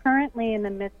I'm currently in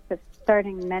the midst of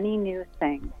starting many new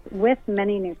things with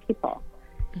many new people.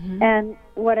 And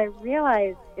what I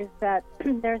realized is that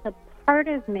there's a part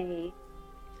of me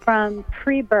from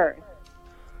pre-birth,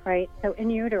 right, so in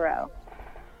utero,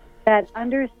 that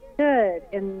understood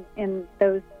in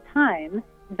those times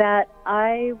that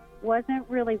I wasn't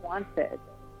really wanted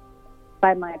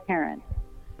by my parents.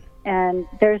 And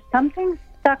there's something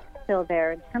stuck still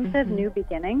there in terms of new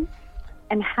beginnings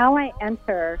and how I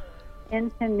enter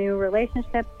into new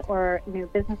relationships or new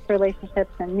business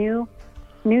relationships and new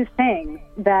things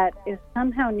that is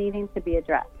somehow needing to be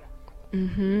addressed.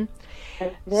 Mm-hmm.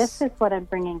 So this is what I'm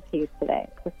bringing to you today,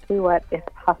 to see what is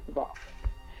possible.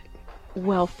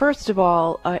 Well, first of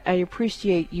all, I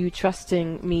appreciate you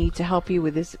trusting me to help you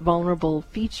with this vulnerable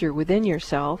feature within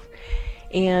yourself.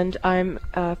 And I'm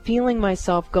feeling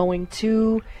myself going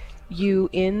to you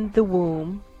in the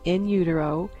womb, in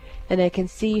utero, and I can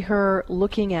see her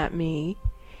looking at me.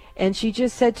 And she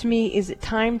just said to me, "Is it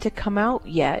time to come out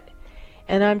yet?"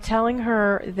 And I'm telling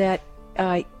her that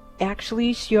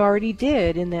actually she already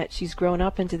did, and that she's grown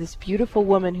up into this beautiful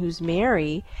woman who's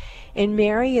Mary. And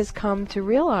Mary has come to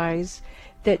realize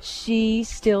that she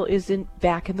still isn't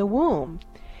back in the womb.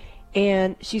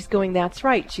 And she's going, "That's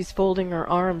right." She's folding her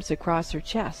arms across her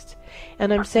chest.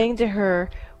 And I'm saying to her,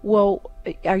 "Well,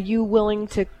 are you willing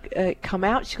to come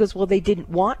out?" She goes, "Well, they didn't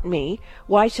want me.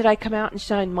 Why should I come out and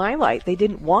shine my light? They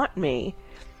didn't want me."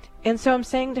 And so I'm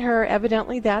saying to her,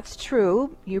 evidently that's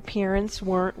true. Your parents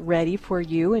weren't ready for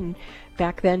you. And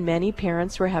back then, many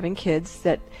parents were having kids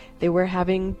that they were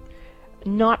having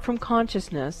not from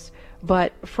consciousness,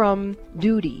 but from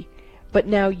duty. But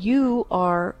now you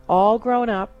are all grown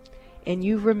up, and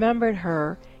you've remembered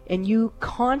her, and you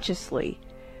consciously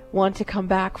want to come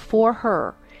back for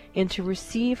her and to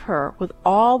receive her with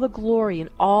all the glory and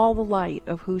all the light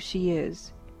of who she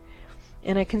is.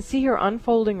 And I can see her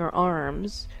unfolding her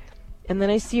arms, and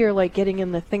then I see her like getting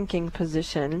in the thinking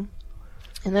position,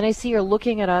 and then I see her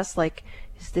looking at us like,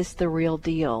 is this the real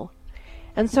deal?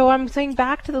 And so I'm saying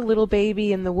back to the little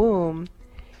baby in the womb,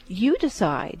 you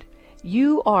decide.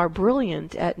 You are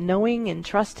brilliant at knowing and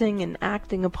trusting and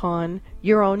acting upon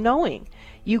your own knowing.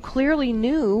 You clearly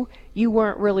knew you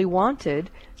weren't really wanted,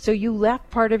 so you left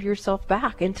part of yourself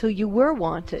back until you were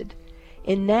wanted.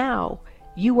 And now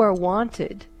you are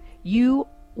wanted. You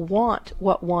want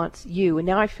what wants you. And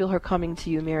now I feel her coming to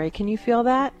you, Mary. Can you feel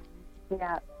that?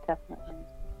 Yeah, definitely.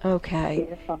 Okay.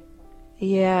 Beautiful.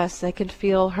 Yes, I can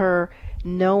feel her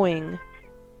knowing.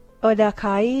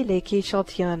 Odakai leki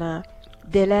shantiana,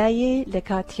 delaye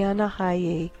lekatiana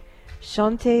haye,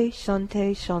 shante,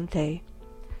 shante, shante.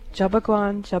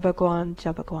 Jabagwan, jabagwan,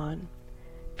 jabagwan.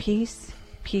 Peace,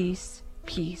 peace,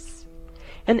 peace.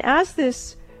 And as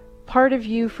this part of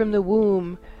you from the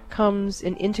womb comes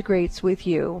and integrates with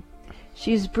you,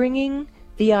 she's bringing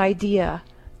the idea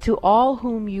to all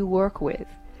whom you work with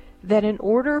that in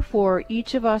order for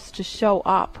each of us to show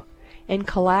up and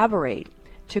collaborate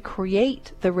to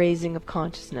create the raising of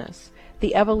consciousness,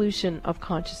 the evolution of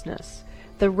consciousness,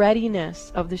 the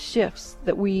readiness of the shifts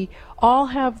that we all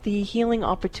have the healing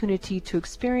opportunity to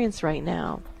experience right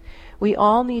now, we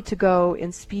all need to go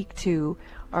and speak to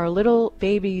our little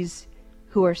babies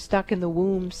who are stuck in the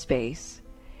womb space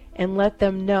and let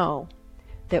them know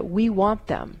that we want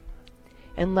them,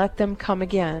 and let them come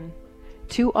again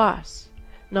to us,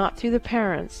 not through the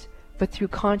parents, but through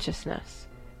consciousness,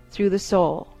 through the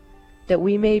soul, that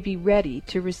we may be ready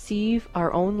to receive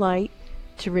our own light,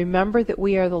 to remember that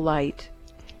we are the light,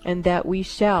 and that we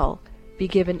shall be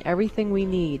given everything we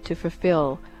need to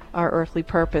fulfill our earthly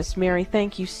purpose. Mary,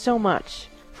 thank you so much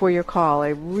for your call. I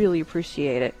really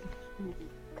appreciate it.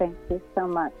 Thank you so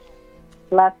much.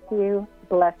 Bless you,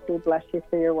 bless you, bless you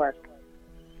for your work.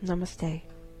 Namaste.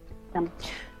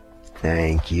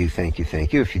 Thank you, thank you,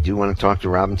 thank you. If you do want to talk to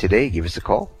Robin today, give us a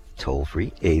call. Toll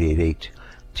free,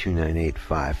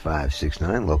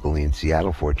 888-298-5569. Locally in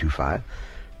Seattle,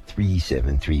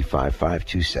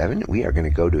 425-373-5527. We are going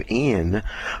to go to Ann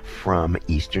from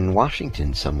Eastern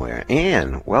Washington somewhere.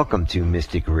 Ann, welcome to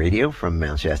Mystic Radio from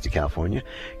Mount Shasta, California.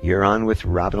 You're on with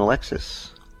Robin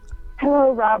Alexis.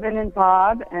 Hello, Robin and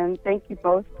Bob, and thank you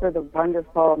both for the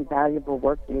wonderful and valuable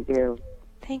work you do.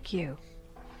 Thank you.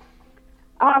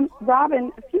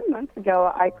 Robin, a few months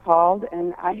ago I called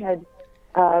and I had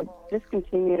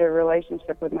discontinued a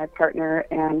relationship with my partner,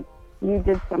 and you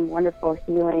did some wonderful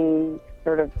healing,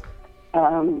 sort of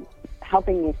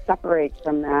helping me separate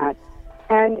from that.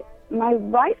 And my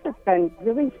life has been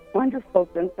really wonderful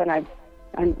since then. I've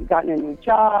gotten a new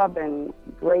job and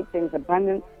great things,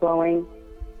 abundance flowing,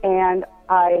 and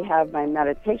I have my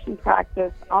meditation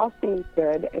practice. All seems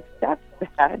good, except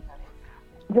that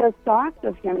the thoughts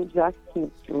of him just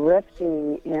keep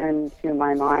drifting into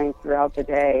my mind throughout the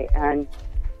day, and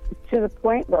to the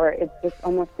point where it just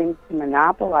almost seems to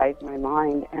monopolize my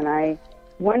mind. And I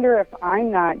wonder if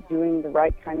I'm not doing the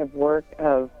right kind of work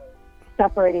of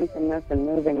separating from this and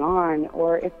moving on,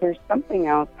 or if there's something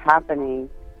else happening.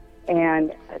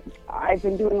 And I've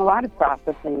been doing a lot of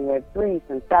processing with grief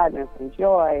and sadness and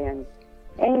joy and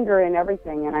anger and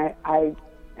everything, and I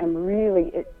am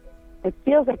really... it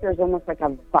feels like there's almost like a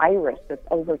virus that's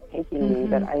overtaking me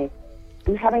that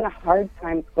I'm having a hard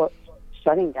time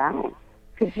shutting down.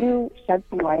 Could you shed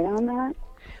some light on that?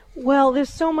 Well, there's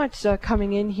so much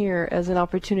coming in here as an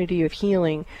opportunity of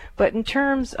healing, but in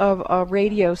terms of a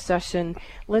radio session,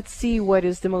 let's see what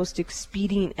is the most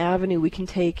expedient avenue we can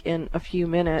take in a few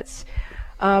minutes.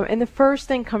 And the first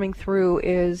thing coming through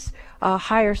is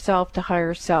higher self to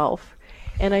higher self.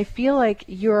 And I feel like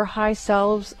your high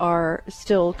selves are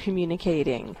still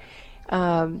communicating.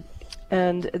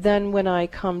 And then when I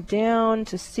come down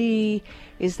to see,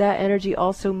 is that energy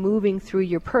also moving through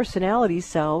your personality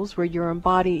selves where you're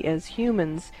embodied as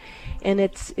humans? And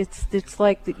it's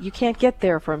like that you can't get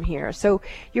there from here. So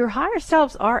your higher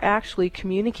selves are actually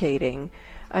communicating,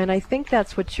 and I think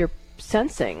that's what you're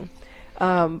sensing.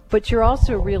 But you're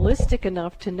also realistic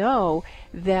enough to know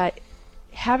that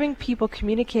having people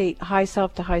communicate high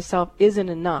self to high self isn't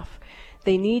enough.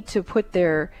 They need to put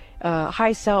their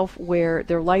high self where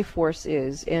their life force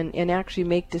is and actually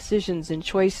make decisions and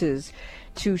choices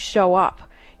to show up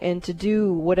and to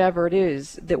do whatever it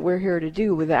is that we're here to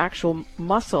do with the actual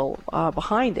muscle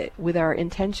behind it, with our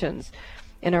intentions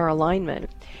and our alignment.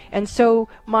 And so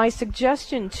my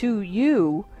suggestion to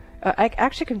you, I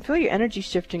actually can feel your energy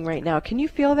shifting right now. Can you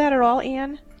feel that at all,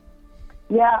 Anne?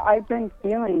 Yeah, I've been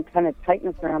feeling kind of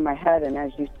tightness around my head, and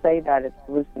as you say that, it's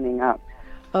loosening up.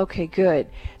 Okay, good.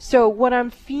 So what I'm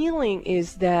feeling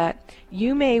is that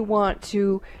you may want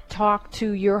to talk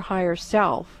to your higher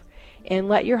self and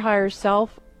let your higher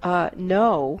self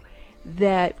know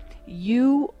that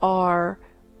you are,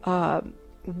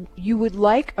 you would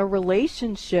like a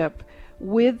relationship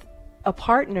with a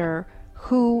partner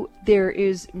who there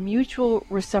is mutual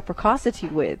reciprocity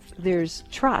with. There's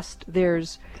trust,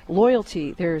 there's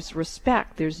loyalty, there's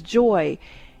respect, there's joy.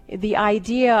 The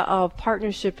idea of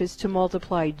partnership is to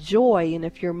multiply joy, and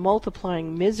if you're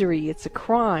multiplying misery, it's a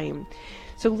crime.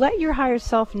 So let your higher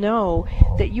self know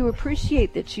that you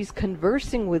appreciate that she's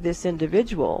conversing with this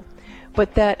individual,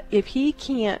 but that if he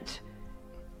can't,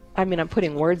 I mean, I'm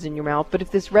putting words in your mouth, but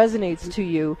if this resonates to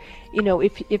you, you know,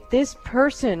 if this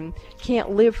person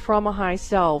can't live from a high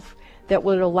self that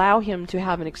would allow him to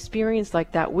have an experience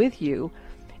like that with you,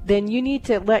 then you need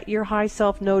to let your high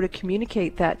self know to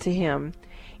communicate that to him,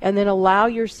 and then allow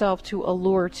yourself to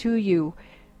allure to you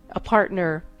a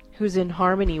partner who's in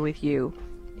harmony with you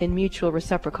in mutual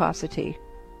reciprocity.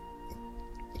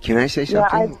 Can I say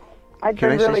something? Yeah, I've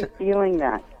been really feeling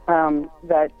that. And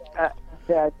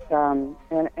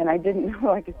I didn't know,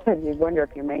 like I said, you'd wonder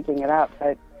if you're making it up,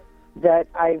 but that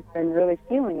I've been really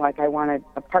feeling like I wanted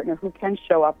a partner who can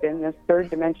show up in this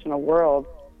third dimensional world,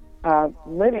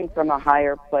 living from a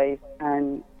higher place,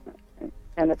 and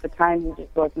at the time he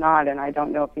just was not, and I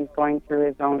don't know if he's going through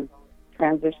his own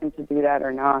transition to do that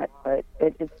or not, but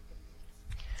it's...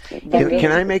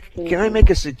 Can I make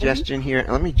a suggestion here?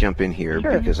 Let me jump in here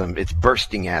because it's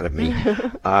bursting out of me.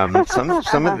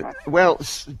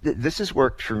 This has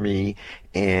worked for me,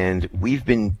 and we've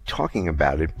been talking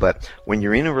about it. But when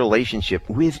you're in a relationship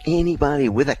with anybody,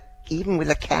 even with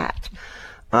a cat,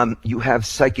 you have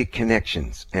psychic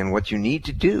connections, and what you need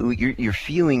to do, you're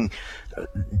feeling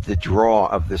the draw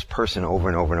of this person over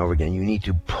and over and over again. You need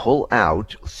to pull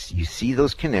out. You see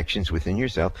those connections within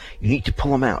yourself. You need to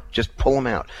pull them out. Just pull them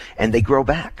out, and they grow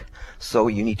back. So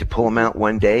you need to pull them out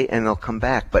one day, and they'll come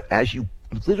back. But as you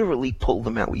literally pull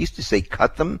them out, we used to say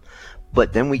cut them,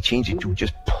 but then we changed it to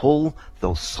just pull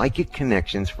those psychic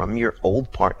connections from your old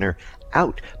partner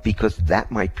out, because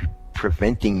that might be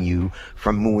preventing you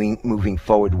from moving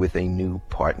forward with a new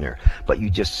partner. But you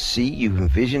just see, you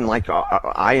envision, like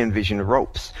I envision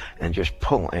ropes, and just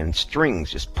pull, and strings,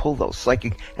 just pull those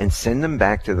psychic and send them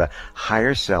back to the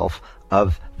higher self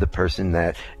of the person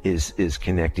that is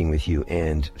connecting with you,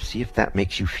 and see if that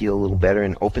makes you feel a little better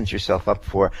and opens yourself up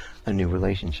for a new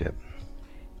relationship.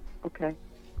 Okay.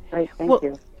 Great. Thank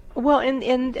you. Well,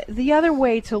 and the other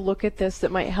way to look at this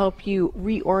that might help you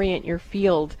reorient your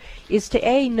field is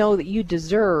to know that you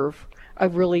deserve a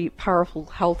really powerful,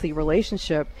 healthy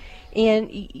relationship.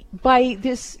 And by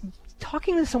this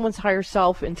talking to someone's higher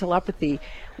self in telepathy,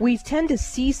 we tend to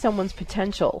see someone's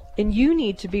potential, and you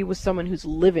need to be with someone who's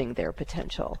living their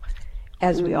potential,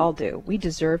 as we all do. We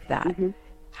deserve that.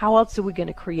 How else are we going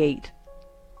to create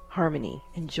harmony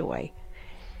and joy?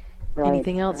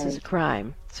 Anything else is a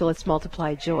crime. So let's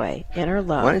multiply joy and our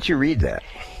love. Why don't you read that?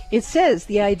 It says,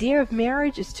 the idea of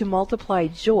marriage is to multiply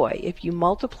joy. If you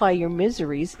multiply your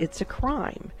miseries, it's a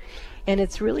crime. And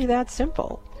it's really that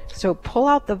simple. So pull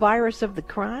out the virus of the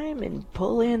crime and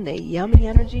pull in the yummy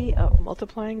energy of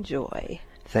multiplying joy.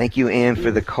 Thank you, Ann,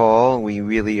 for the call. We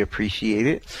really appreciate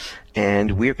it.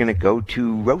 And we're going to go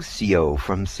to Rocio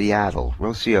from Seattle.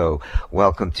 Rocio,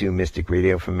 welcome to Mystic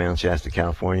Radio from Mount Shasta,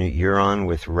 California. You're on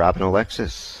with Robin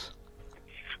Alexis.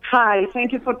 Hi,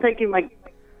 thank you for taking my...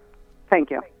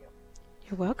 Thank you.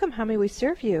 You're welcome. How may we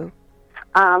serve you?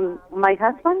 My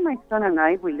husband, my son, and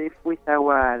I, we live with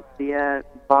our dear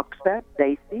boxer,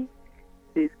 Daisy.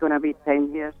 She's going to be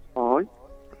 10 years old.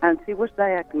 And she was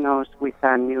diagnosed with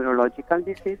a neurological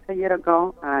disease a year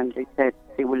ago, and they said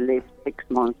she will live 6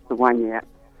 months to 1 year.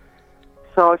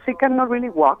 So she cannot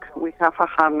really walk. We have a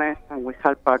harness, and we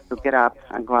help her to get up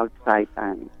and go outside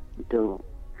and do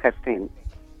her thing.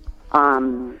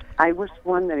 I was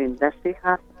wondering, does she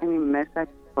have any message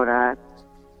for us?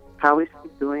 How is she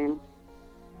doing?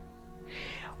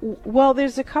 Well,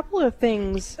 there's a couple of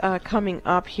things coming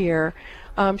up here.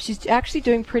 She's actually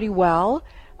doing pretty well.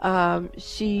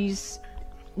 She's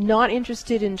not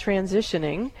interested in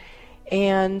transitioning,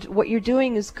 and what you're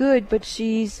doing is good, but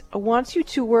she wants you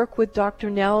to work with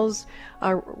Dr. Nels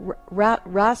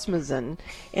Rasmussen,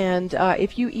 and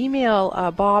if you email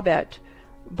Bob at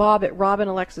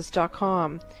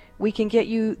robinalexis.com, we can get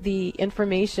you the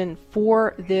information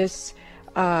for this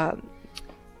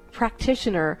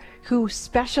practitioner who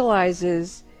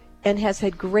specializes and has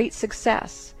had great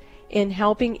success in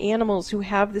helping animals who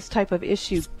have this type of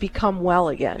issue become well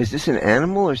again. Is this an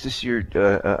animal or is this your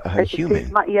a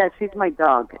human? Yes, she's my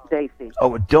dog, Daisy.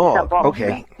 Oh, a dog.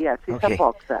 Okay. Yes, she's a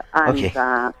boxer. And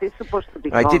she's supposed to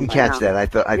be I didn't catch that. I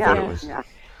thought it was...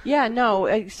 Yeah,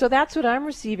 no. So that's what I'm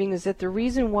receiving, is that the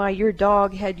reason why your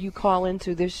dog had you call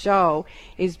into this show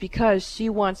is because she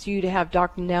wants you to have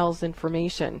Dr. Nell's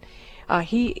information.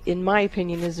 He, in my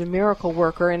opinion, is a miracle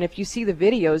worker, and if you see the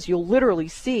videos, you'll literally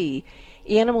see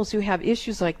animals who have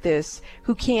issues like this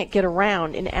who can't get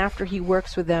around, and after he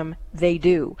works with them, they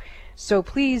do. So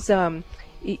please,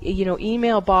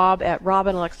 email Bob at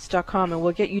robinalexis.com, and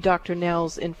we'll get you Dr.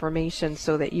 Nell's information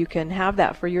so that you can have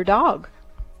that for your dog.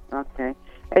 Okay.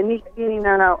 Anything in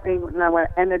our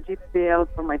energy field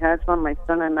for my husband, my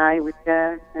son, and I with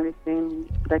her, anything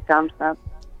that comes up?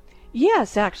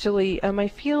 Yes, actually. I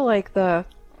feel like the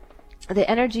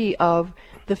energy of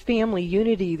the family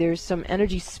unity, there's some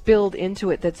energy spilled into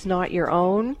it that's not your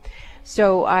own.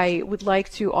 So I would like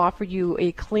to offer you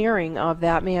a clearing of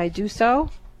that. May I do so?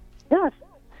 Yes.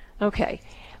 Okay.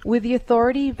 With the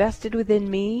authority vested within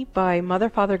me by Mother,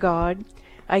 Father, God,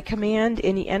 I command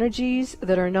any energies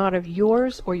that are not of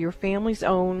yours or your family's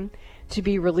own to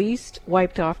be released,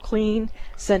 wiped off clean,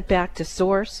 sent back to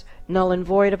source, null and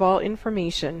void of all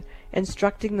information,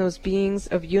 instructing those beings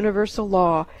of universal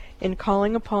law in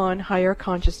calling upon higher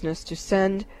consciousness to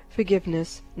send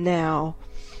forgiveness now.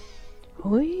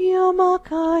 Uyamakaya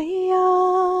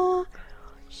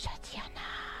Shatyana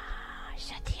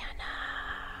Shatyana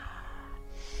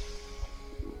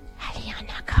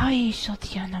Haryana Kai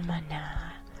Shatyana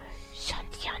Mana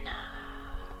Shatyana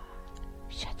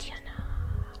Shatyana.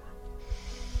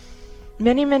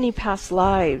 Many, many past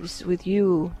lives with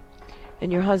you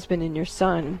and your husband and your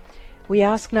son. We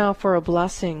ask now for a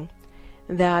blessing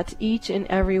that each and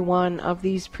every one of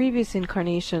these previous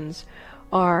incarnations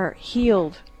are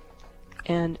healed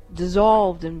and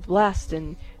dissolved and blessed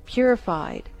and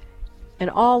purified, and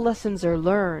all lessons are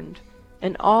learned,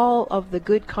 and all of the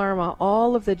good karma,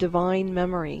 all of the divine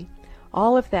memory,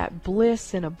 all of that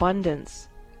bliss and abundance,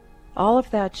 all of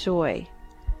that joy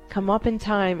come up in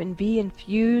time and be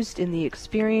infused in the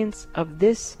experience of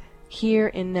this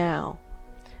here and now,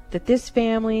 that this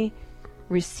family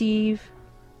receive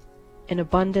in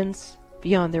abundance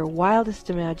beyond their wildest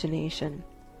imagination,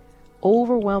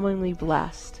 overwhelmingly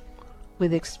blessed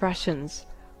with expressions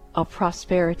of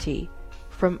prosperity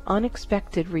from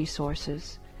unexpected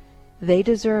resources. They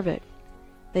deserve it.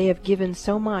 They have given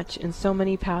so much in so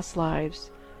many past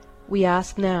lives. We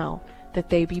ask now that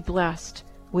they be blessed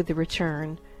with the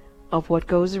return of what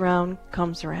goes around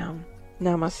comes around.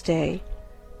 Namaste.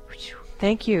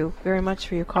 Thank you very much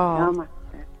for your call.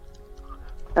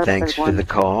 Thanks for the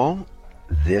call.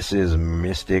 This is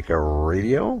Mystic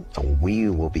Radio. We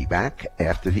will be back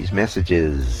after these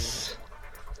messages.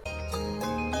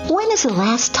 When is the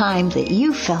last time that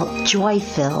you felt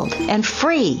joy-filled and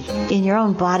free in your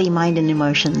own body, mind, and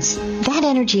emotions? That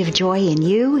energy of joy in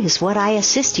you is what I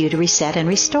assist you to reset and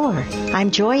restore.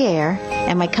 I'm Joy Air,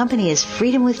 and my company is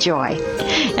Freedom with Joy.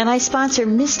 And I sponsor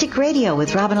Mystic Radio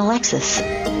with Robin Alexis.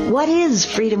 What is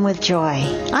Freedom with Joy?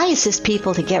 I assist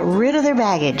people to get rid of their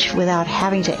baggage without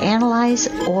having to analyze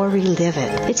or relive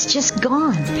it. It's just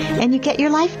gone, and you get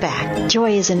your life back.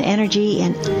 Joy is an energy,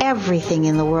 and everything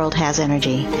in the world has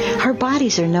energy. Our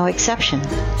bodies are no exception.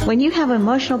 When you have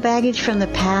emotional baggage from the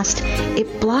past,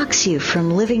 it blocks you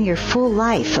from living your full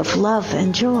life of love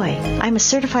and joy. I'm a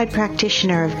certified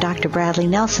practitioner of Dr. Bradley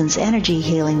Nelson's energy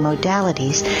healing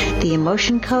modalities, the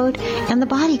emotion code and the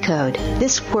body code.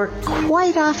 This work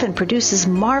quite often produces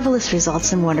marvelous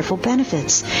results and wonderful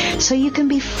benefits, so you can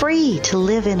be free to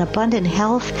live in abundant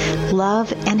health,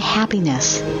 love, and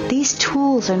happiness. These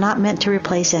tools are not meant to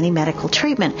replace any medical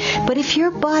treatment, but if your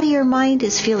body or mind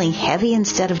is feeling heavy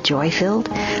instead of joy-filled,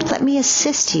 let me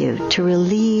assist you to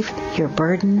relieve your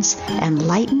burdens and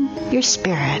lighten your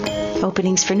spirit.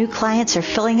 Openings for new clients are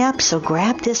filling up, so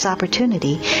grab this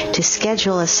opportunity to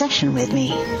schedule a session with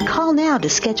me. Call now to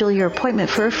schedule your appointment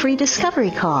for a free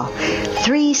discovery call.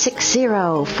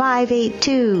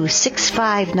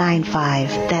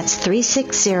 360-582-6595. That's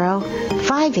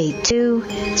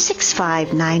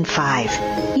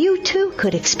 360-582-6595. You too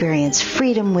could experience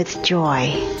freedom with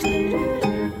joy.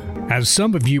 As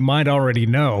some of you might already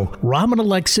know, Robin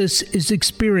Alexis is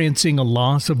experiencing a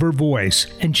loss of her voice,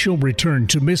 and she'll return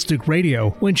to Mystic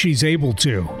Radio when she's able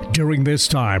to. During this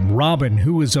time, Robin,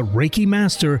 who is a Reiki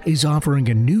master, is offering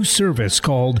a new service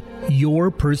called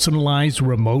Your Personalized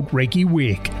Remote Reiki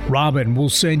Week. Robin will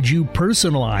send you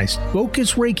personalized,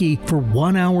 focused Reiki for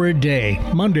 1 hour a day,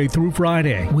 Monday through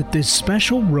Friday. With this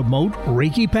special remote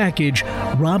Reiki package,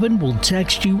 Robin will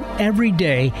text you every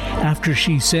day after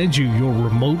she sends you your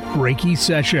remote Reiki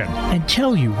session and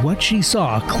tell you what she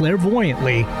saw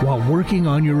clairvoyantly while working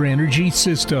on your energy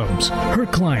systems. Her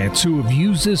clients who have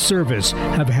used this service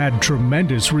have had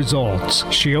tremendous results.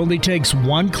 She only takes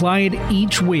one client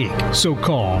each week, so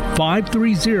call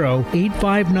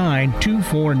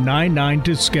 530-859-2499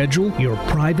 to schedule your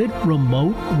private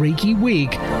remote Reiki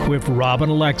week with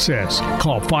Robin Alexis.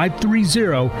 Call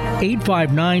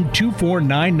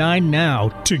 530-859-2499 now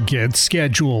to get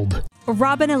scheduled.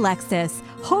 Robin Alexis,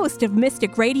 host of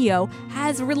Mystic Radio,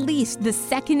 has released the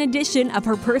second edition of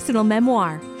her personal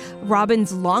memoir.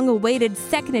 Robin's long-awaited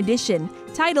second edition,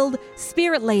 titled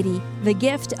Spirit Lady, The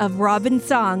Gift of Robin's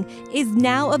Song, is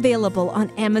now available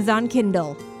on Amazon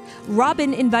Kindle.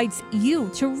 Robin invites you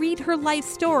to read her life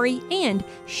story and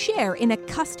share in a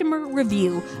customer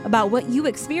review about what you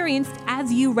experienced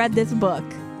as you read this book.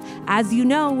 As you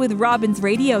know, with Robin's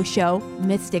radio show,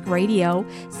 Mystic Radio,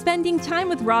 spending time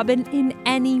with Robin in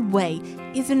any way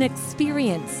is an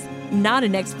experience, not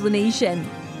an explanation.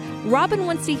 Robin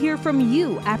wants to hear from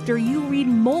you after you read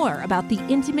more about the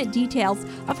intimate details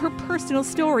of her personal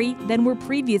story than were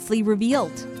previously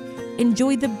revealed.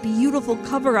 Enjoy the beautiful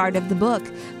cover art of the book,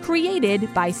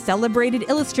 created by celebrated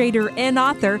illustrator and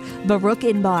author Baruch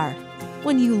Inbar.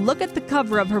 When you look at the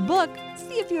cover of her book,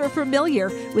 see if you're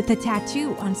familiar with the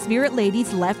tattoo on Spirit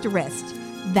Lady's left wrist.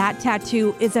 That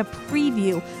tattoo is a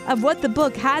preview of what the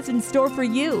book has in store for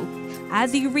you.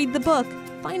 As you read the book,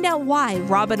 find out why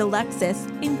Robin Alexis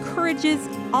encourages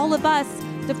all of us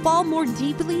to fall more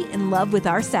deeply in love with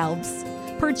ourselves.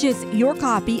 Purchase your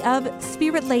copy of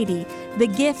Spirit Lady, The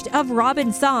Gift of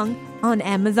Robin's Song on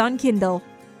Amazon Kindle.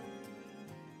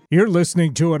 You're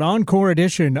listening to an encore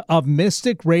edition of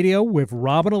Mystic Radio with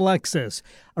Robin Alexis,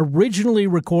 originally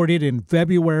recorded in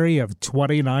February of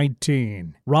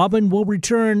 2019. Robin will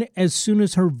return as soon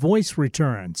as her voice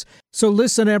returns, so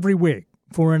listen every week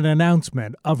for an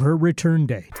announcement of her return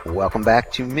date. Welcome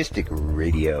back to Mystic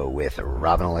Radio with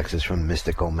Robin Alexis from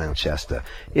Mystical Mount Shasta.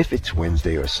 If it's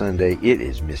Wednesday or Sunday, it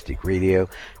is Mystic Radio.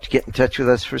 To get in touch with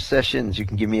us for sessions, you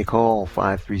can give me a call,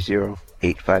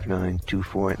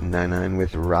 530-859-2499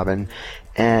 with Robin.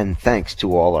 And thanks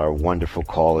to all our wonderful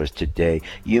callers today.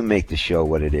 You make the show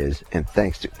what it is. And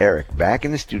thanks to Eric back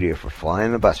in the studio for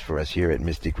flying the bus for us here at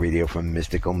Mystic Radio from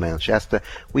Mystical Mount Shasta.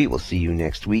 We will see you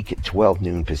next week at 12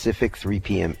 noon Pacific, 3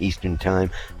 p.m. Eastern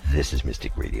Time. This is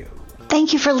Mystic Radio.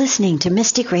 Thank you for listening to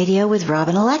Mystic Radio with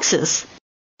Robin Alexis.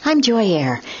 I'm Joy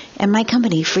Air, and my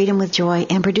company, Freedom with Joy,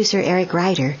 and producer Eric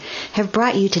Ryder have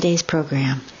brought you today's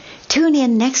program. Tune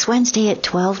in next Wednesday at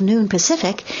 12 noon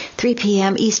Pacific, 3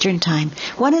 p.m. Eastern Time.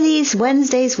 One of these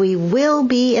Wednesdays we will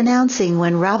be announcing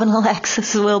when Robin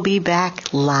Alexis will be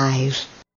back live.